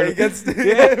 Yeah, he was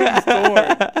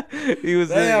torn. He was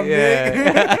damn,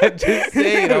 Nick. Just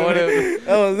saying, I want to.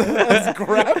 That was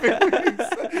graphic.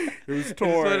 It was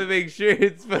torn. I just want to make sure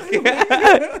it's fucking.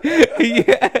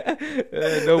 Yeah.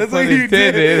 No That's pun what you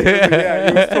intended. did. Yeah,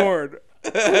 it was torn.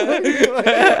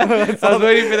 I was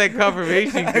waiting for that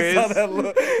confirmation, Chris. I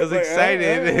was like,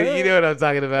 excited. You know what I'm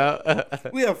talking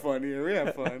about. We have fun here. We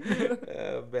have fun.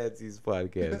 Bad Seeds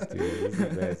podcast, dude. This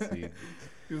is Bad Seeds.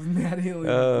 It was Matt Haley.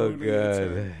 Oh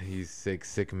god, he's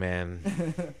sick man.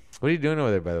 What are you doing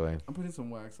over there, by the way? I'm putting some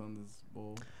wax on this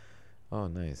bowl. Oh,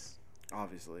 nice.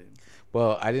 Obviously.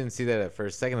 Well, I didn't see that at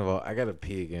first. Second of all, I gotta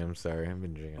pee again. I'm sorry. I've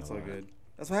been drinking. That's all good.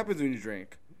 That's what happens when you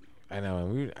drink. I know,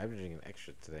 and I've been drinking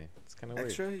extra today. It's kind of weird.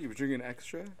 Extra? You were drinking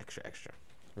extra? Extra.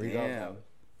 Damn.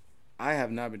 I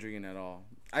have not been drinking at all.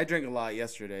 I drank a lot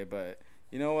yesterday, but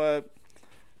you know what?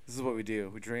 This is what we do.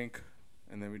 We drink,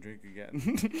 and then we drink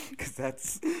again. Because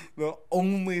that's the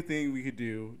only thing we could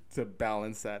do to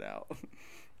balance that out.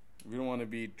 We don't want to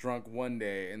be drunk one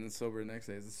day and then sober the next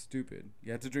day. It's stupid.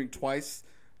 You have to drink twice,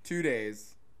 2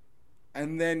 days,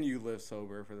 and then you live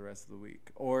sober for the rest of the week.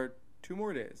 Or 2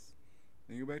 more days.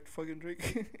 Then you go back to fucking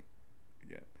drinking.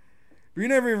 Yeah. But you're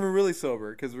never even really sober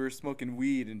because we were smoking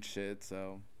weed and shit,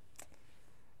 so.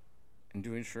 And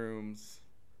doing shrooms.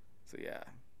 So, yeah.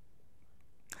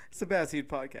 It's a Bad Seed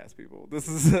podcast, people. This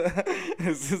is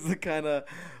the kind of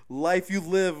life you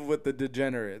live with the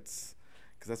degenerates.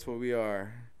 Because that's what we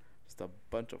are. Just a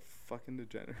bunch of fucking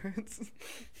degenerates.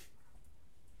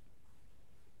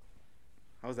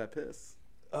 How was that piss?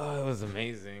 Oh, it was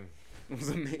amazing. It was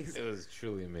amazing. It was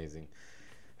truly amazing.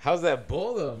 How's that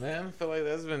bowl, though, man? I feel like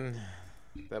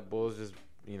that bowl's just,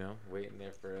 waiting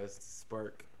there for us to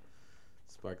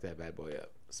spark that bad boy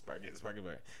up. Spark it,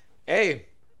 boy. Hey!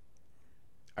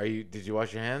 Did you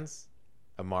wash your hands?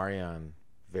 A Marion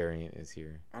variant is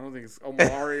here. I don't think it's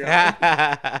Omarion.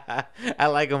 I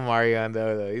like Omarion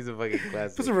though. He's a fucking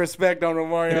classic. Put some respect on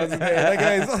Omarion today.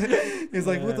 That guy's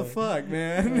like, what the fuck,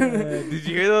 man? Did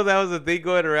you hear though that was a thing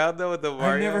going around though with the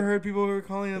Omarion? I never heard people who were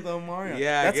calling it the Omarion.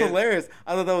 Yeah, that's hilarious.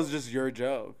 I thought that was just your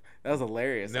joke. That was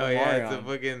hilarious. No, Omarion. yeah, it's a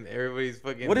fucking everybody's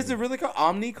fucking. What is it really called?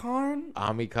 Omnicon.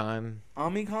 Omicron.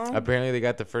 Apparently, they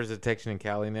got the first detection in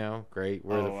Cali now. Great,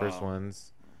 we're the first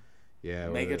ones. Yeah,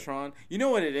 Megatron. You know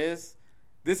what it is?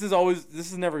 This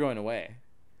is never going away.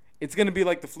 It's gonna be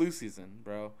like the flu season,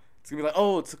 bro. It's gonna be like,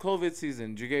 oh, it's the COVID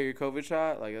season. Did you get your COVID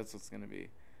shot? Like that's what's gonna be.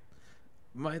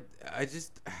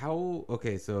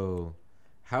 So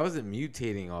how is it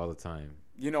mutating all the time?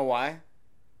 You know why?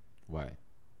 Why?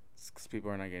 Because people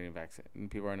are not getting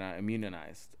vaccinated. People are not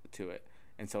immunized to it,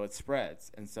 and so it spreads.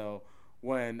 And so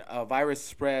when a virus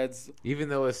spreads, even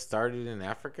though it started in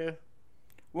Africa.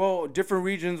 Well, different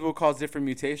regions will cause different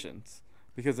mutations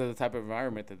because of the type of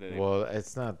environment that they. Well,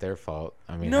 it's not their fault.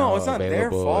 I mean, no, it's not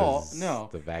their fault. No,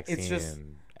 the vaccine it's just,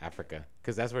 in Africa,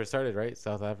 because that's where it started, right?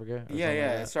 South Africa.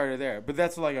 Yeah, it started there. But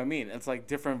that's what I mean. It's like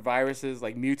different viruses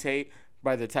mutate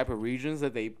by the type of regions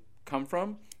that they come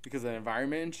from because of the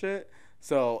environment and shit.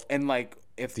 So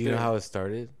if do you know how it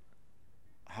started?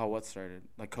 How what started?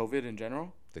 Like COVID in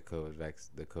general? The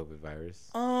COVID virus.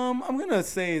 I'm gonna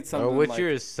say it's something. Or what's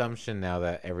your assumption now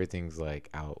that everything's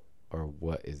out, or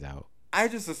what is out? I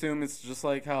just assume it's just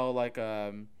like how what's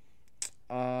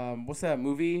that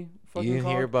movie? You didn't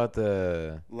hear about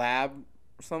the lab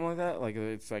or something like that. Like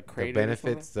it's like created. The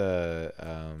benefits,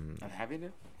 of having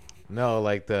it. No,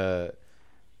 like the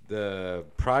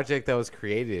project that was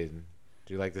created.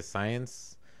 Do you like the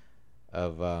science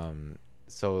of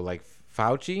so like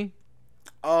Fauci?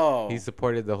 Oh, he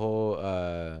supported the whole.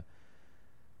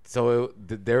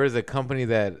 There was a company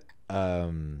that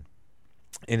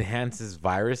enhances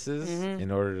viruses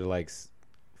in order to like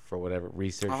for whatever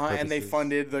research purposes. And they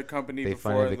funded the company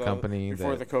before the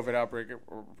COVID outbreak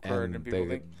occurred and people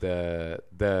think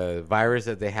the virus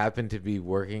that they happened to be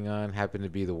working on happened to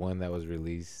be the one that was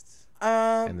released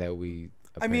and that we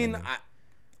apparently...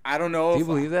 I don't know. Do you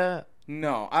believe that?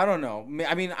 No, I don't know.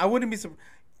 I mean, I wouldn't be.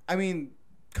 I mean,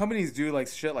 companies do like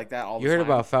shit like that all the time. You heard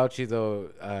about Fauci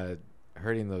though,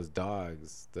 hurting those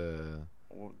dogs.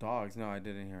 Dogs? No, I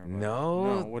didn't hear about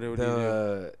No, what did he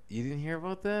do? You didn't hear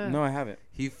about that? No, I haven't.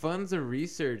 He funds a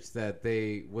research that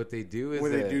they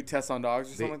do tests on dogs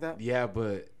or something like that? Yeah,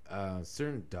 but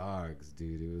certain dogs,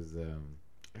 dude. It was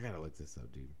I gotta look this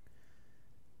up, dude.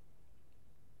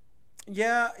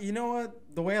 Yeah, you know what?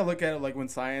 The way I look at it, like when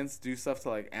science do stuff to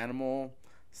like animal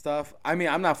stuff, I mean,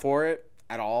 I'm not for it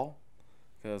at all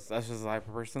because that's just the type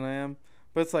of person I am.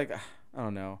 But it's like, I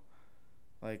don't know.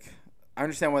 Like, I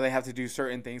understand why they have to do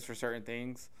certain things for certain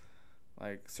things,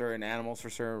 like certain animals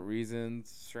for certain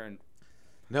reasons.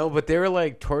 No, but they were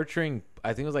like torturing.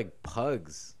 I think it was like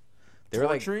pugs. They were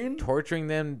like torturing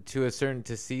them to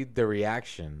see the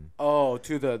reaction. Oh,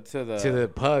 to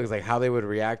the pugs, like how they would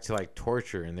react to like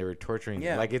torture, and they were torturing.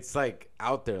 Yeah. Like it's like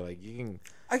out there, like you can.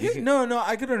 I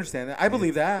could understand that. I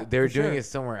believe that. They're doing it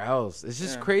somewhere else. It's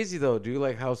just crazy though, dude.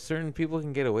 Like how certain people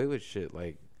can get away with shit,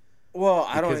 like. Well,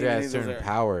 I don't because they have certain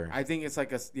power. I think it's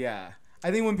like I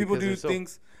think when people do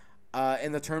things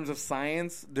in the terms of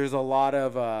science, there's a lot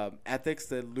of ethics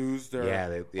that lose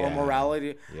their or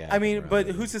morality. Yeah, I mean, but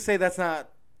who's to say that's not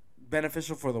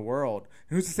beneficial for the world?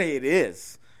 Who's to say it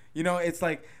is? You know, it's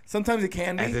like sometimes it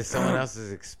can be. At someone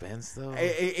else's expense, though,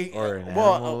 or an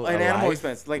animal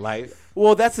expense, like life.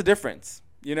 Well, that's the difference.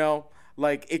 You know,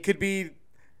 like it could be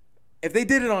if they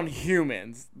did it on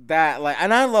humans. That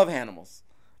and I love animals.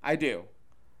 I do.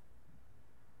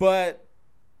 But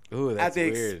that's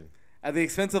weird. At the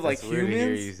expense of that's humans. To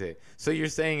hear you say. So you're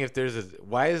saying if there's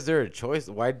why is there a choice?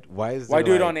 Why is there why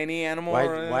do it on any animal?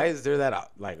 Why is there that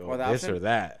this or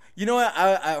that? You know what?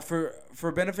 I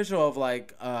for beneficial of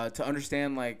to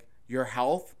understand your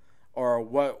health or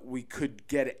what we could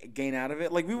gain out of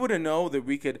it. Like we wouldn't know that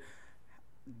we could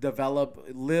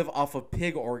live off of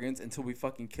pig organs until we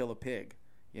fucking kill a pig.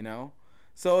 You know.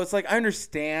 So it's like I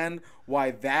understand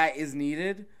why that is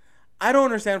needed. I don't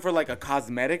understand for a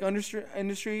cosmetic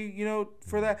industry, you know,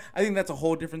 for that. I think that's a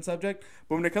whole different subject.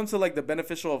 But when it comes to the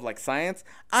beneficial of science,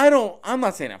 I'm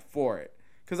not saying I'm for it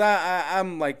because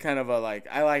I'm kind of I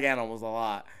like animals a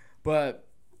lot, but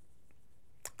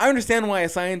I understand why a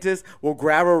scientist will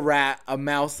grab a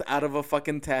mouse out of a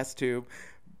fucking test tube,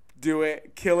 do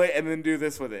it, kill it, and then do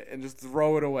this with it and just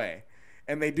throw it away.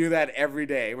 And they do that every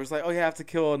day. We're just like, you have to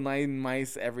kill 9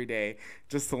 mice every day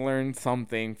just to learn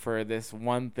something for this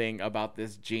one thing about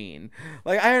this gene.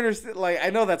 I understand. I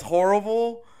know that's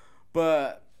horrible,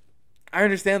 but I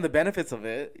understand the benefits of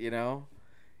it. You know.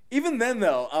 Even then,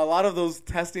 though, a lot of those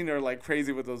testing are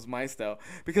crazy with those mice, though,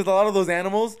 because a lot of those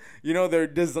animals, you know,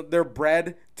 they're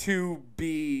bred to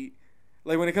be.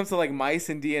 When it comes to mice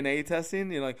and DNA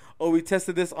testing, you're like, we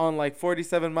tested this on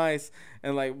 47 mice,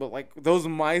 and but those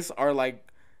mice are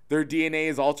their DNA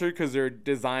is altered because they're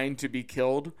designed to be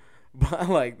killed,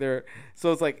 but they're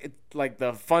so it's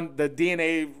the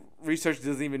DNA research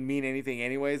doesn't even mean anything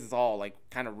anyways. It's all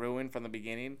kind of ruined from the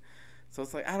beginning, so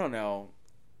it's I don't know.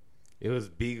 It was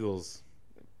beagles.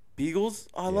 Beagles?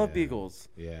 Oh, I love beagles.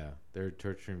 Yeah, they're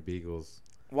torturing beagles.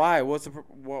 Why? What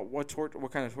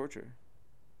kind of torture?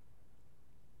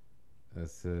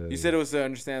 You said it was to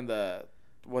understand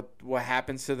what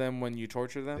happens to them when you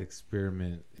torture them.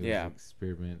 Experiment.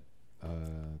 Experiment.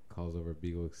 Calls over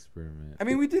beagle experiment. I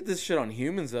mean, we did this shit on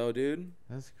humans, though, dude.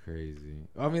 That's crazy.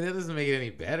 I mean, that doesn't make it any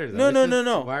better, though.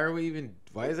 No.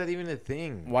 Why is that even a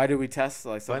thing? Why do we test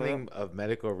funding of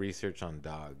medical research on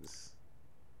dogs?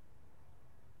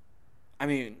 I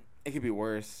mean, it could be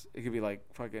worse. It could be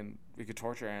we could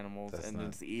torture animals and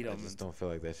then just eat them. I just don't feel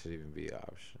like that should even be an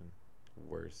option.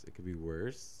 Worse. It could be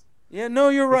worse. Yeah, no,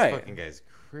 you're right. This fucking guy's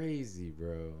crazy,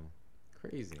 bro.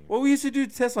 Crazy. Well, we used to do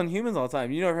tests on humans all the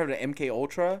time. You never heard of MK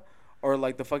Ultra or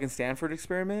the fucking Stanford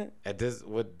experiment? That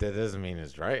doesn't mean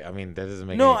it's right. I mean, that doesn't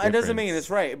make no, any it doesn't mean it's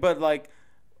right. But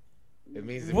it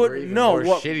means we're even more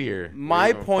shittier.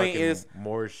 My point is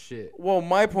more shit. Well,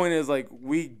 my point is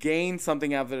we gained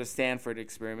something out of the Stanford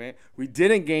experiment. We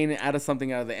didn't gain it out of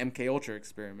something out of the MK Ultra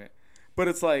experiment. But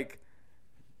it's like,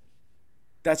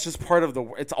 that's just part of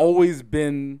it's always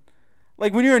been,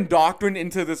 like, when you're indoctrinated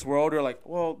into this world, you're like,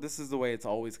 well, this is the way it's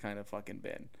always kind of fucking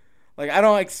been. Like, I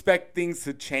don't expect things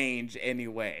to change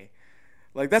anyway.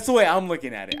 Like, that's the way I'm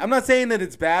looking at it. I'm not saying that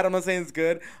it's bad. I'm not saying it's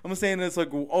good. I'm not saying that it's like,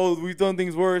 oh, we've done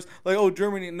things worse. Like, oh,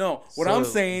 Germany. No. What I'm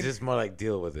saying... just more like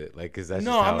deal with it. Like, 'cause that's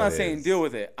no, just how I'm not saying deal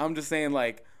with it. I'm just saying,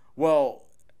 like, well,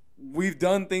 we've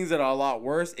done things that are a lot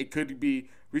worse. It could be...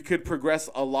 We could progress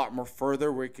a lot more further.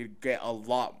 We could get a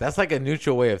lot... That's like a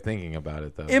neutral way of thinking about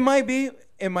it, though. It might be.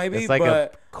 It might be, it's like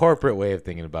a corporate way of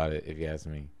thinking about it, if you ask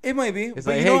me. It might be. It's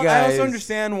but like, hey, guys... I also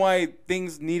understand why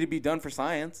things need to be done for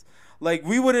science. Like,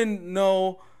 we wouldn't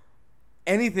know...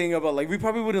 anything about, like, we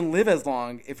probably wouldn't live as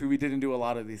long if we didn't do a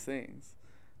lot of these things.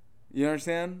 You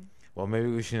understand? Well, maybe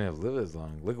we shouldn't have lived as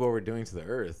long. Look what we're doing to the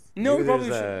earth. No, maybe we probably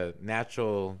there's a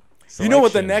natural selection. You know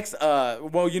what the next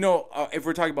if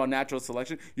we're talking about natural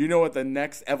selection, you know what the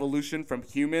next evolution from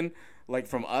human, like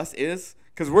from us, is?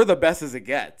 Because we're the best as it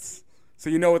gets. So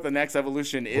you know what the next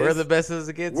evolution is? We're the best as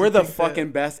it gets? We're the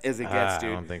fucking best as it gets,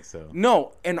 dude. I don't think so.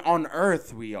 No, and on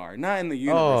Earth we are. Not in the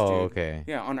universe, dude. Oh, okay.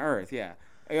 Yeah, on Earth, yeah.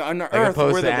 On like Earth,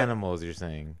 opposed we're to the animals, you're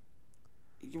saying.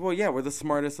 Well, yeah, we're the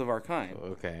smartest of our kind.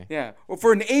 Okay. Yeah. Well,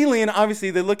 for an alien,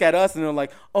 obviously, they look at us and they're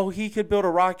like, oh, he could build a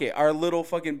rocket. Our little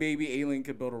fucking baby alien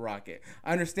could build a rocket.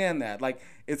 I understand that. Like,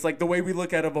 it's like the way we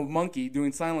look at a monkey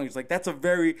doing sign language. Like, that's a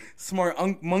very smart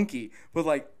monkey. But,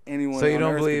 like, anyone So you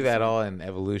don't Earth believe at all in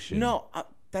evolution? No,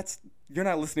 you're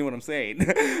not listening to what I'm saying.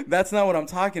 That's not what I'm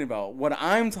talking about. What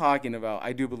I'm talking about,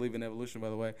 I do believe in evolution,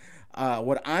 by the way.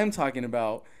 What I'm talking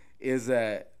about is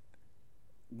that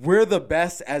we're the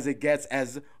best as it gets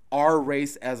as our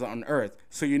race as on Earth.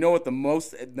 So you know what the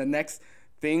next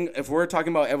thing, if we're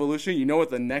talking about evolution, you know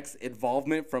what the next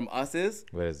involvement from us is?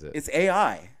 What is it? It's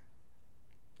AI.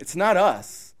 It's not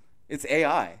us. It's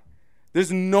AI.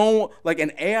 There's no, like,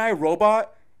 an AI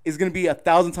robot is going to be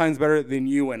 1,000 times better than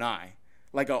you and I.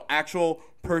 Like an actual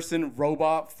person,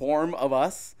 robot form of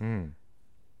us.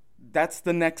 That's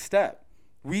the next step.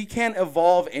 We can't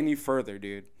evolve any further,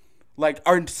 dude. Like,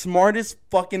 our smartest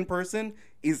fucking person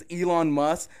is Elon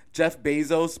Musk, Jeff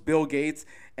Bezos, Bill Gates,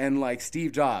 and, like,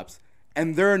 Steve Jobs.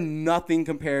 And they're nothing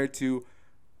compared to,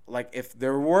 like, if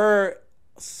there were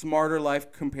smarter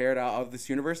life compared out of this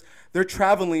universe, they're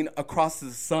traveling across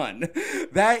the sun.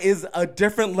 That is a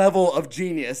different level of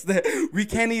genius. We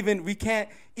can't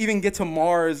even get to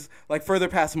Mars, like, further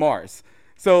past Mars.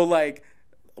 So, like,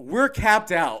 we're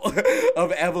capped out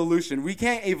of evolution. We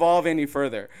can't evolve any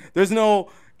further. There's no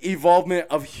evolvement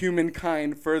of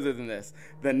humankind further than this.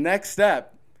 The next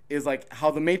step is, like,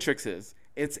 how the Matrix is.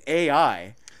 It's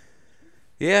AI.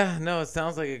 Yeah, no, it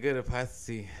sounds like a good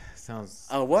hypothesis. Sounds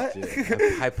what?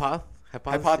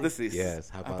 Hypothesis? Yes,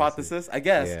 hypothesis. I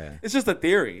guess. Yeah. It's just a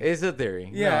theory. It's a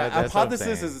theory. Yeah, no,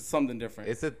 hypothesis is something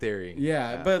different. It's a theory.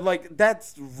 Yeah, but, like,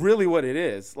 that's really what it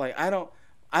is. Like, I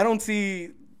don't see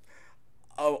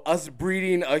us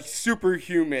breeding a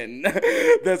superhuman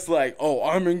that's like, oh,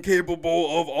 I'm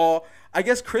incapable of all. I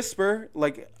guess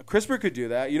CRISPR could do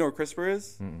that. You know what CRISPR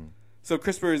is? Mm-mm. So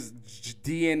CRISPR is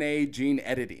DNA gene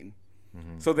editing.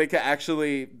 Mm-hmm. So they can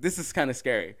actually, this is kind of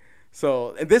scary.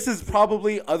 So, and this is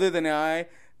probably, other than AI,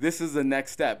 this is the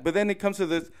next step. But then it comes to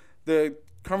the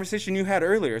conversation you had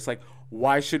earlier. It's like,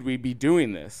 why should we be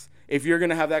doing this? If you're going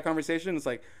to have that conversation, it's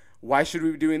like, why should we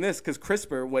be doing this? Because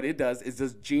CRISPR, what it does is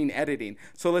does gene editing.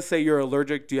 So let's say you're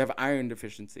allergic, do you have iron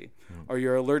deficiency? Or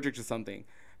you're allergic to something.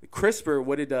 CRISPR,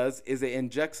 what it does is it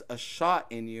injects a shot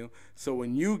in you. So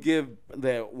when you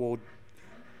will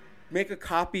make a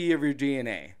copy of your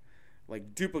DNA,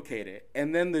 like duplicate it.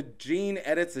 And then the gene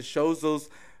edits, it shows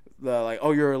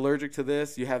oh, you're allergic to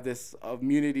this, you have this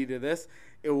immunity to this.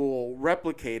 It will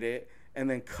replicate it and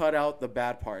then cut out the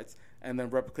bad parts and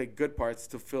then replicate good parts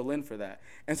to fill in for that.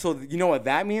 And so you know what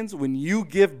that means? When you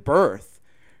give birth,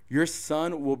 your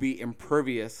son will be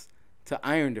impervious to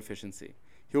iron deficiency.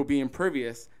 He'll be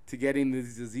impervious to getting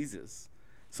these diseases.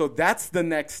 So that's the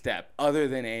next step other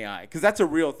than AI, because that's a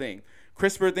real thing.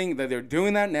 CRISPR thing, that they're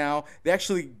doing that now. They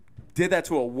actually did that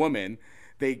to a woman.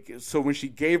 So when she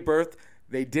gave birth,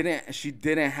 she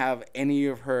didn't have any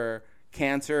of her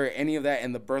cancer or any of that,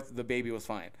 and the birth of the baby was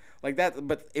fine. Like that,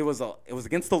 but it was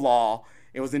against the law.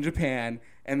 It was in Japan,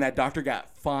 and that doctor got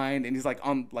fined, and he's like,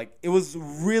 it was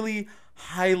really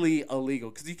highly illegal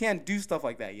because you can't do stuff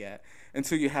like that yet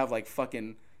until you have like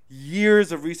fucking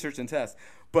years of research and tests.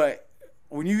 But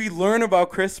when you learn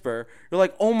about CRISPR, you're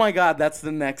like, oh my God, that's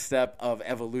the next step of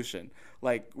evolution.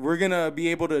 Like, we're gonna be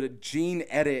able to gene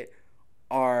edit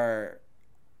our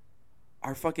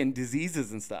fucking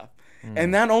diseases and stuff.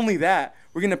 And not only that,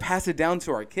 we're going to pass it down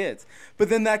to our kids. But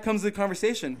then that comes to the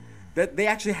conversation. That they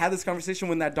actually had this conversation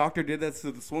when that doctor did that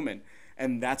to this woman,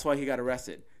 and that's why he got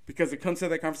arrested. Because it comes to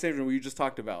that conversation we just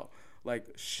talked about. Like,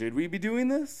 should we be doing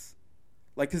this?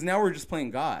 Like, because now we're just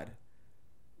playing God.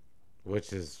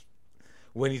 Which is,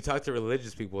 when you talk to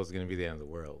religious people, it's going to be the end of the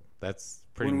world. That's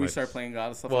pretty much. When we start playing God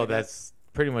and stuff well, like that? Well, that's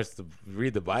pretty much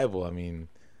read the Bible. I mean,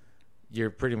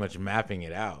 you're pretty much mapping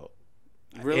it out.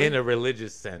 Really? In a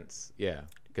religious sense, yeah.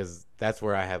 Because that's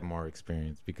where I have more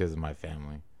experience because of my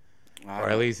family. Or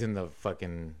at least in the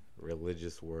fucking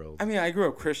religious world. I mean, I grew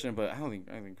up Christian, but I think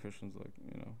Christians, like,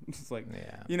 you know, it's like,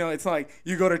 yeah. You know, it's not like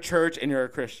you go to church and you're a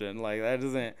Christian. Like, that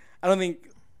doesn't, I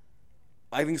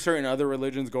think certain other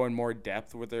religions go in more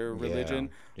depth with their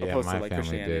religion opposed to, like,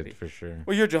 Christianity. Did, for sure.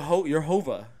 Well, you're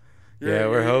Jehovah.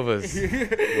 We're Hovas.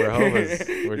 We're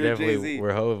Hovas. We're definitely Jay-Z.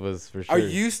 We're Hovas for sure. Are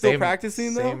you still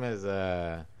practicing though? Same as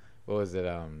what was it?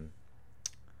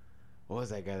 What was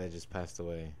that guy that just passed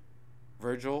away?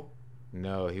 Virgil?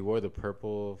 No, he wore the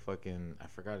purple fucking. I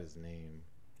forgot his name.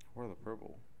 Wore the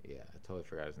purple. Yeah, I totally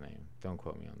forgot his name. Don't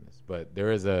quote me on this. But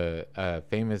there is a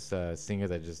famous singer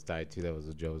that just died too. That was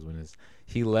a Jehovah's Witness.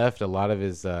 He left a lot of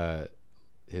his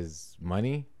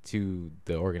money to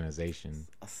the organization.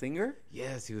 A singer?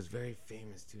 Yes, he was very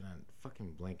famous too. I'm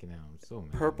fucking blanking out. I'm so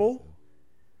mad. Purple?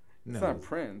 No, it's not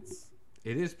Prince.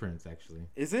 It is Prince, actually.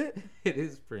 Is it? It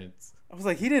is Prince. I was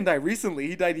like, he didn't die recently.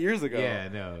 He died years ago. Yeah,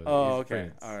 no. Oh, okay.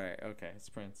 Prince. All right. Okay, it's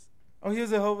Prince. Oh, he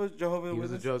was a Jehovah's Witness? He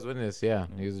was a Jehovah's Witness, yeah.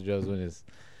 He was a Jehovah's Witness.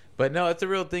 But no, it's a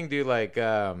real thing, dude. Like,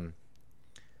 I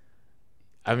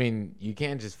mean, you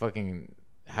can't just fucking...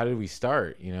 How did we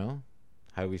start, you know?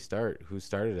 How did we start? Who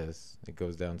started us? It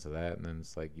goes down to that, and then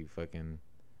it's like you fucking...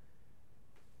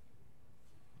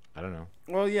 I don't know.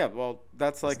 Well, yeah, well,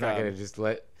 that's like... It's not going to just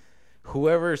let...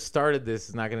 Whoever started this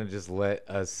is not going to just let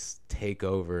us take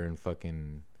over and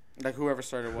fucking... Like whoever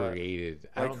started created,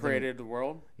 what? Like created the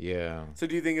world? Yeah. So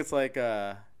do you think it's like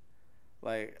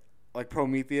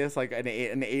Prometheus, like an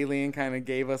alien kind of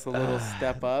gave us a little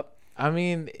step up? I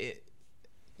mean,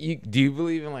 do you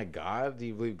believe in like God? Do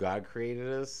you believe God created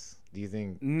us? Do you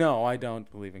think? No, I don't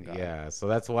believe in God. Yeah, so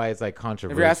that's why it's like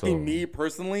controversial. If you're asking me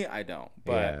personally, I don't.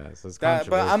 But yeah, so it's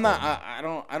controversial. But I'm not. I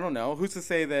don't know. Who's to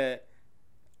say that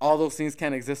all those things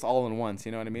can't exist all in once?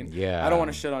 You know what I mean? Yeah. I don't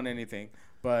want to shit on anything.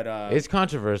 But it's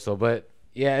controversial, but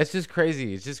yeah, it's just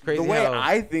crazy. It's just crazy. The way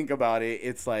I think about it,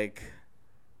 it's like,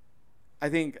 I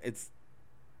think it's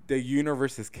the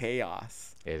universe is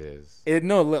chaos. It is. It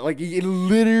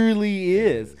literally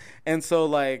is. And so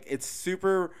like it's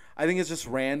super. I think it's just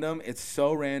random. It's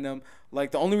so random.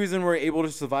 Like the only reason we're able to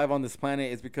survive on this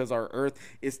planet is because our Earth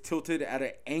is tilted at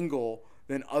an angle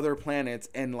than other planets,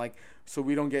 and like so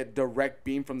we don't get direct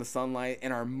beam from the sunlight,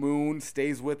 and our moon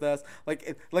stays with us.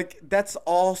 Like that's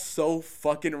all so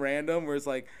fucking random. Where it's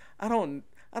like I don't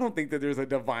think that there's a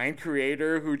divine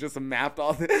creator who just mapped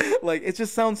all this. Like it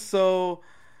just sounds so.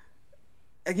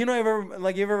 You know,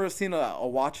 you've ever seen a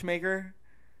watchmaker?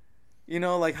 You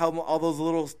know, like how all those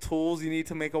little tools you need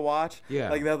to make a watch. Yeah.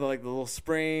 Like that, like the little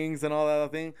springs and all that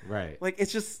other thing. Right. Like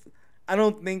it's just. I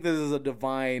don't think this is a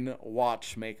divine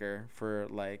watchmaker for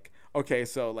like okay,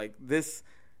 so like this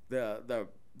the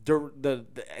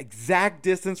exact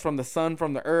distance from the sun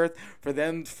from the earth for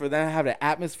them to have an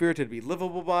atmosphere to be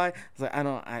livable by. It's like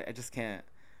I just can't.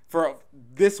 For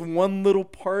this one little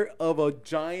part of a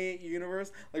giant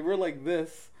universe, like we're like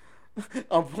this,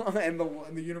 and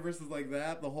the universe is like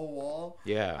that, the whole wall.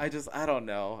 Yeah. I don't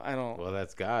know. Well,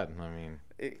 that's God. I mean.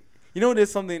 You know what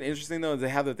is something interesting though is they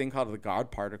have the thing called the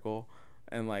God particle,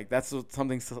 and like that's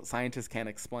something scientists can't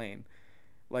explain.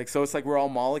 Like so, it's like we're all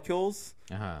molecules.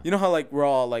 Uh-huh. You know how like we're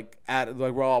all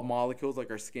we're all molecules, like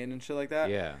our skin and shit like that.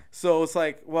 Yeah. So it's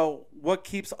like, well, what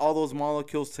keeps all those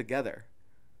molecules together?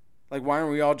 Like, why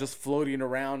aren't we all just floating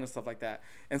around and stuff like that?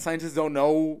 And scientists don't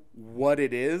know what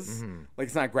it is. Mm-hmm. Like,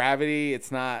 it's not gravity.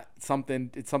 It's not something.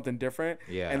 It's something different.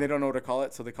 Yeah. And they don't know what to call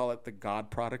it, so they call it the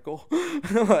God particle.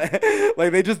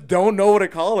 like, they just don't know what to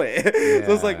call it. Yeah.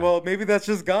 So it's like, well, maybe that's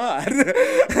just God.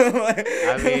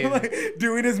 I mean, like,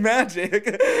 doing his magic.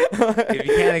 If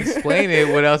you can't explain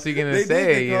it, what else are you gonna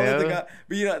say? You know?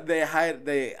 But you know,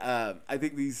 I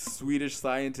think these Swedish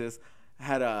scientists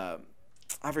had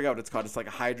I forgot what it's called. It's like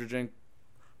a hydrogen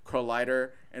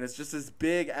collider, and it's just this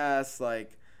big ass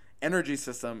like energy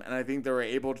system. And I think they were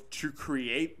able to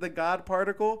create the God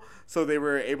particle, so they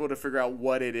were able to figure out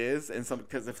what it is, and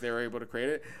because if they were able to create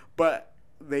it, but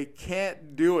they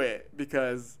can't do it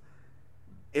because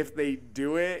if they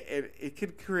do it, it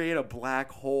could create a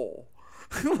black hole.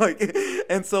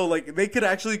 And so like they could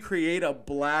actually create a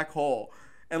black hole.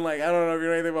 And like, I don't know if you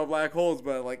know anything about black holes,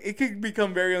 but like, it could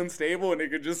become very unstable and it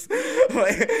could just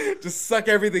just suck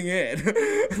everything in,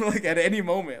 like at any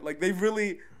moment. Like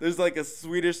there's like a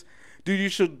Swedish dude. You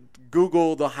should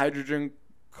Google the Hydrogen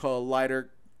Collider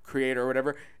creator or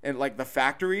whatever, and like the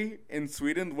factory in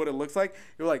Sweden, what it looks like.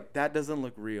 You're like, that doesn't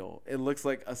look real. It looks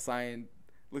like a science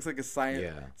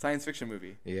fiction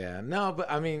movie. Yeah, no,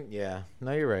 but I mean, yeah,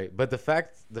 no, you're right. But the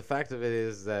fact of it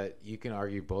is that you can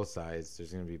argue both sides.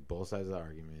 There's going to be both sides of the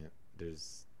argument.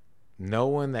 There's no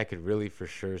one that could really for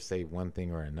sure say one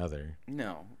thing or another.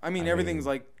 No, I mean everything's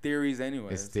like theories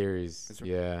anyway. It's theories. It's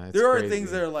there are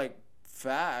things that are like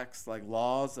facts, like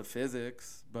laws of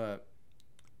physics, but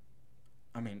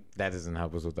I mean that doesn't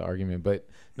help us with the argument. But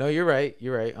no, you're right.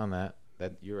 You're right on that.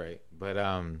 You're right. But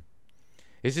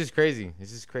it's just crazy.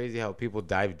 It's just crazy how people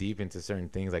dive deep into certain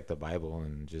things like the Bible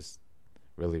and just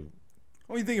really.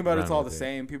 When you think about it, it's all the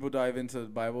same. People dive into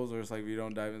Bibles, or it's like if you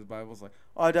don't dive into Bibles, like,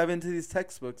 oh, I dive into these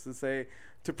textbooks to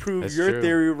prove your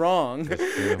theory wrong.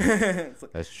 That's true.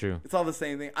 Like, that's true. It's all the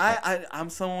same thing. I'm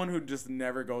someone who just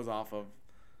never goes off of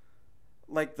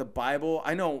like the Bible.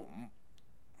 I know,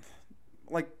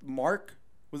 like Mark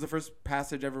was the first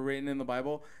passage ever written in the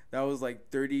Bible. That was like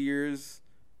 30 years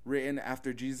written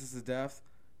after Jesus' death.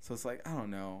 So it's like, I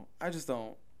don't know. I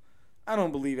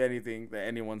don't believe anything that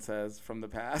anyone says from the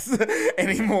past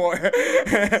anymore.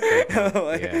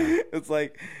 It's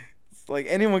like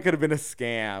anyone could have been a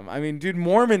scam. I mean, dude,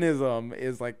 Mormonism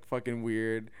is like fucking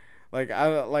weird. I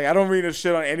don't mean to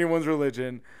shit on anyone's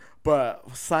religion, but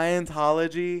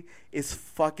Scientology is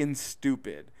fucking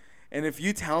stupid. And if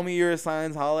you tell me you're a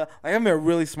Scientologist, like, I met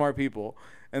really smart people.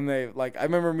 And they, like, I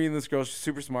remember meeting this girl, she's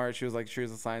super smart. She was like, she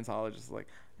was a Scientologist. Like,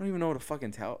 I don't even know what to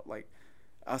fucking tell. Like,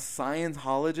 a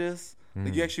Scientologist?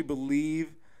 Like, you actually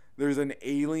believe there's an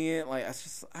alien? Like,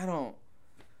 it's like, I don't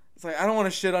want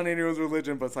to shit on anyone's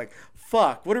religion, but it's like,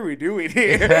 fuck, what are we doing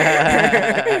here?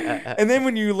 And then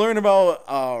when you learn about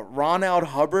Ron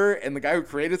Hubbard and the guy who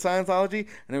created Scientology,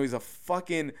 and he was a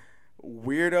fucking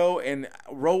weirdo and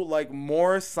wrote like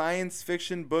more science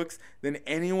fiction books than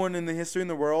anyone in the history in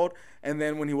the world, and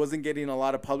then when he wasn't getting a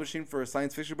lot of publishing for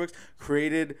science fiction books,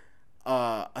 created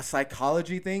a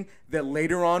psychology thing that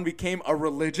later on became a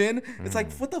religion. It's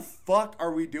like, what the fuck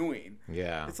are we doing?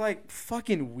 Yeah, it's like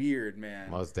fucking weird,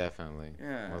 man. Most definitely.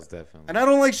 Yeah, most definitely. And I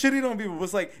don't like shitting on people, but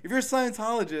it's like, if you're a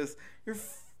Scientologist, you're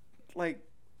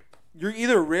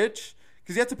either rich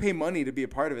because you have to pay money to be a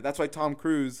part of it. That's why Tom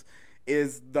Cruise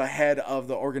is the head of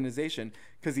the organization,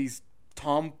 because he's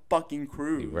Tom fucking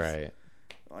Cruise. Right.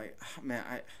 Like, man,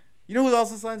 you know who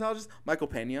else is a Scientologist? Michael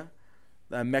Pena.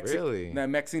 That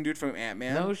Mexican dude from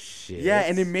Ant-Man. No shit. Yeah,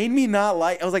 and it made me not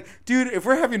like. I was like, dude, if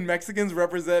we're having Mexicans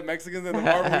represent Mexicans in the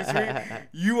Marvel history,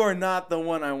 you are not the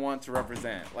one I want to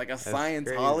represent. Like a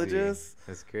Scientologist. Crazy.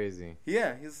 That's crazy.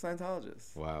 Yeah, he's a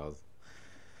Scientologist. Wild.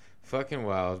 Fucking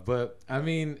wild. But I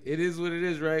mean, it is what it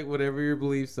is, right? Whatever your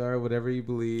beliefs are, whatever you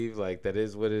believe, like, that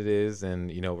is what it is, and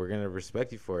we're gonna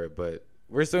respect you for it, but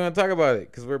we're still gonna talk about it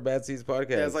because we're Bad Seeds Podcast.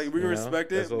 Yeah, it's like we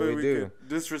respect it, but we do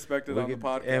disrespect it on the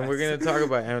podcast, and we're gonna talk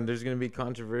about it, and there's gonna be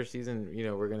controversies, and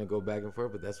we're gonna go back and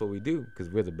forth, but that's what we do because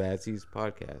we're the Bad Seeds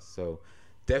Podcast. So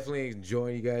definitely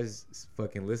enjoy you guys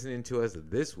fucking listening to us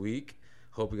this week.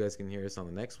 Hope you guys can hear us on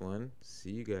the next one.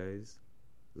 See you guys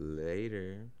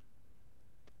later.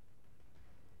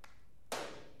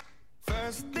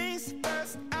 First things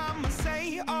first, I'ma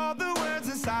say all the words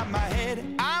inside my head.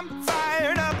 I'm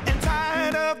fired up and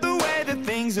tired of the way that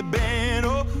things have been.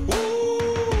 Oh,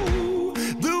 ooh,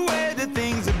 the way that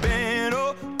things have been.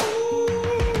 Oh,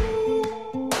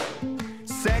 ooh.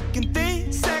 Second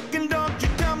thing, don't you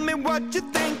tell me what you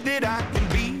think that I can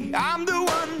be. I'm the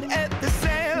one at the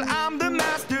sail, I'm the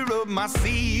master of my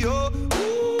sea. Oh,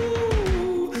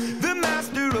 ooh, the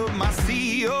master of my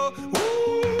sea. Oh, ooh.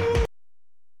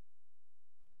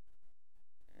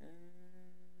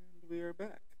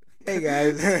 Back. Hey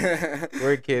guys,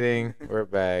 we're kidding. We're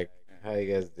back. How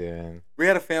you guys doing? We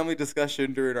had a family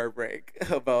discussion during our break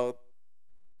about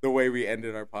the way we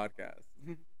ended our podcast.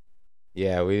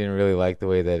 Yeah, we didn't really like the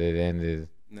way that it ended.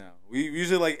 No, we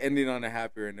usually like ending on a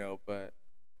happier note, but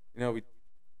are we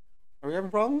having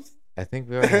problems? I think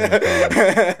we are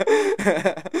having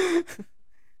problems.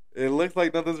 It looks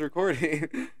like nothing's recording.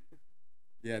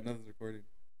 Yeah, nothing's recording.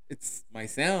 It's my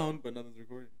sound, but nothing's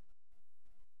recording.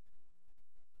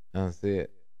 I don't see it.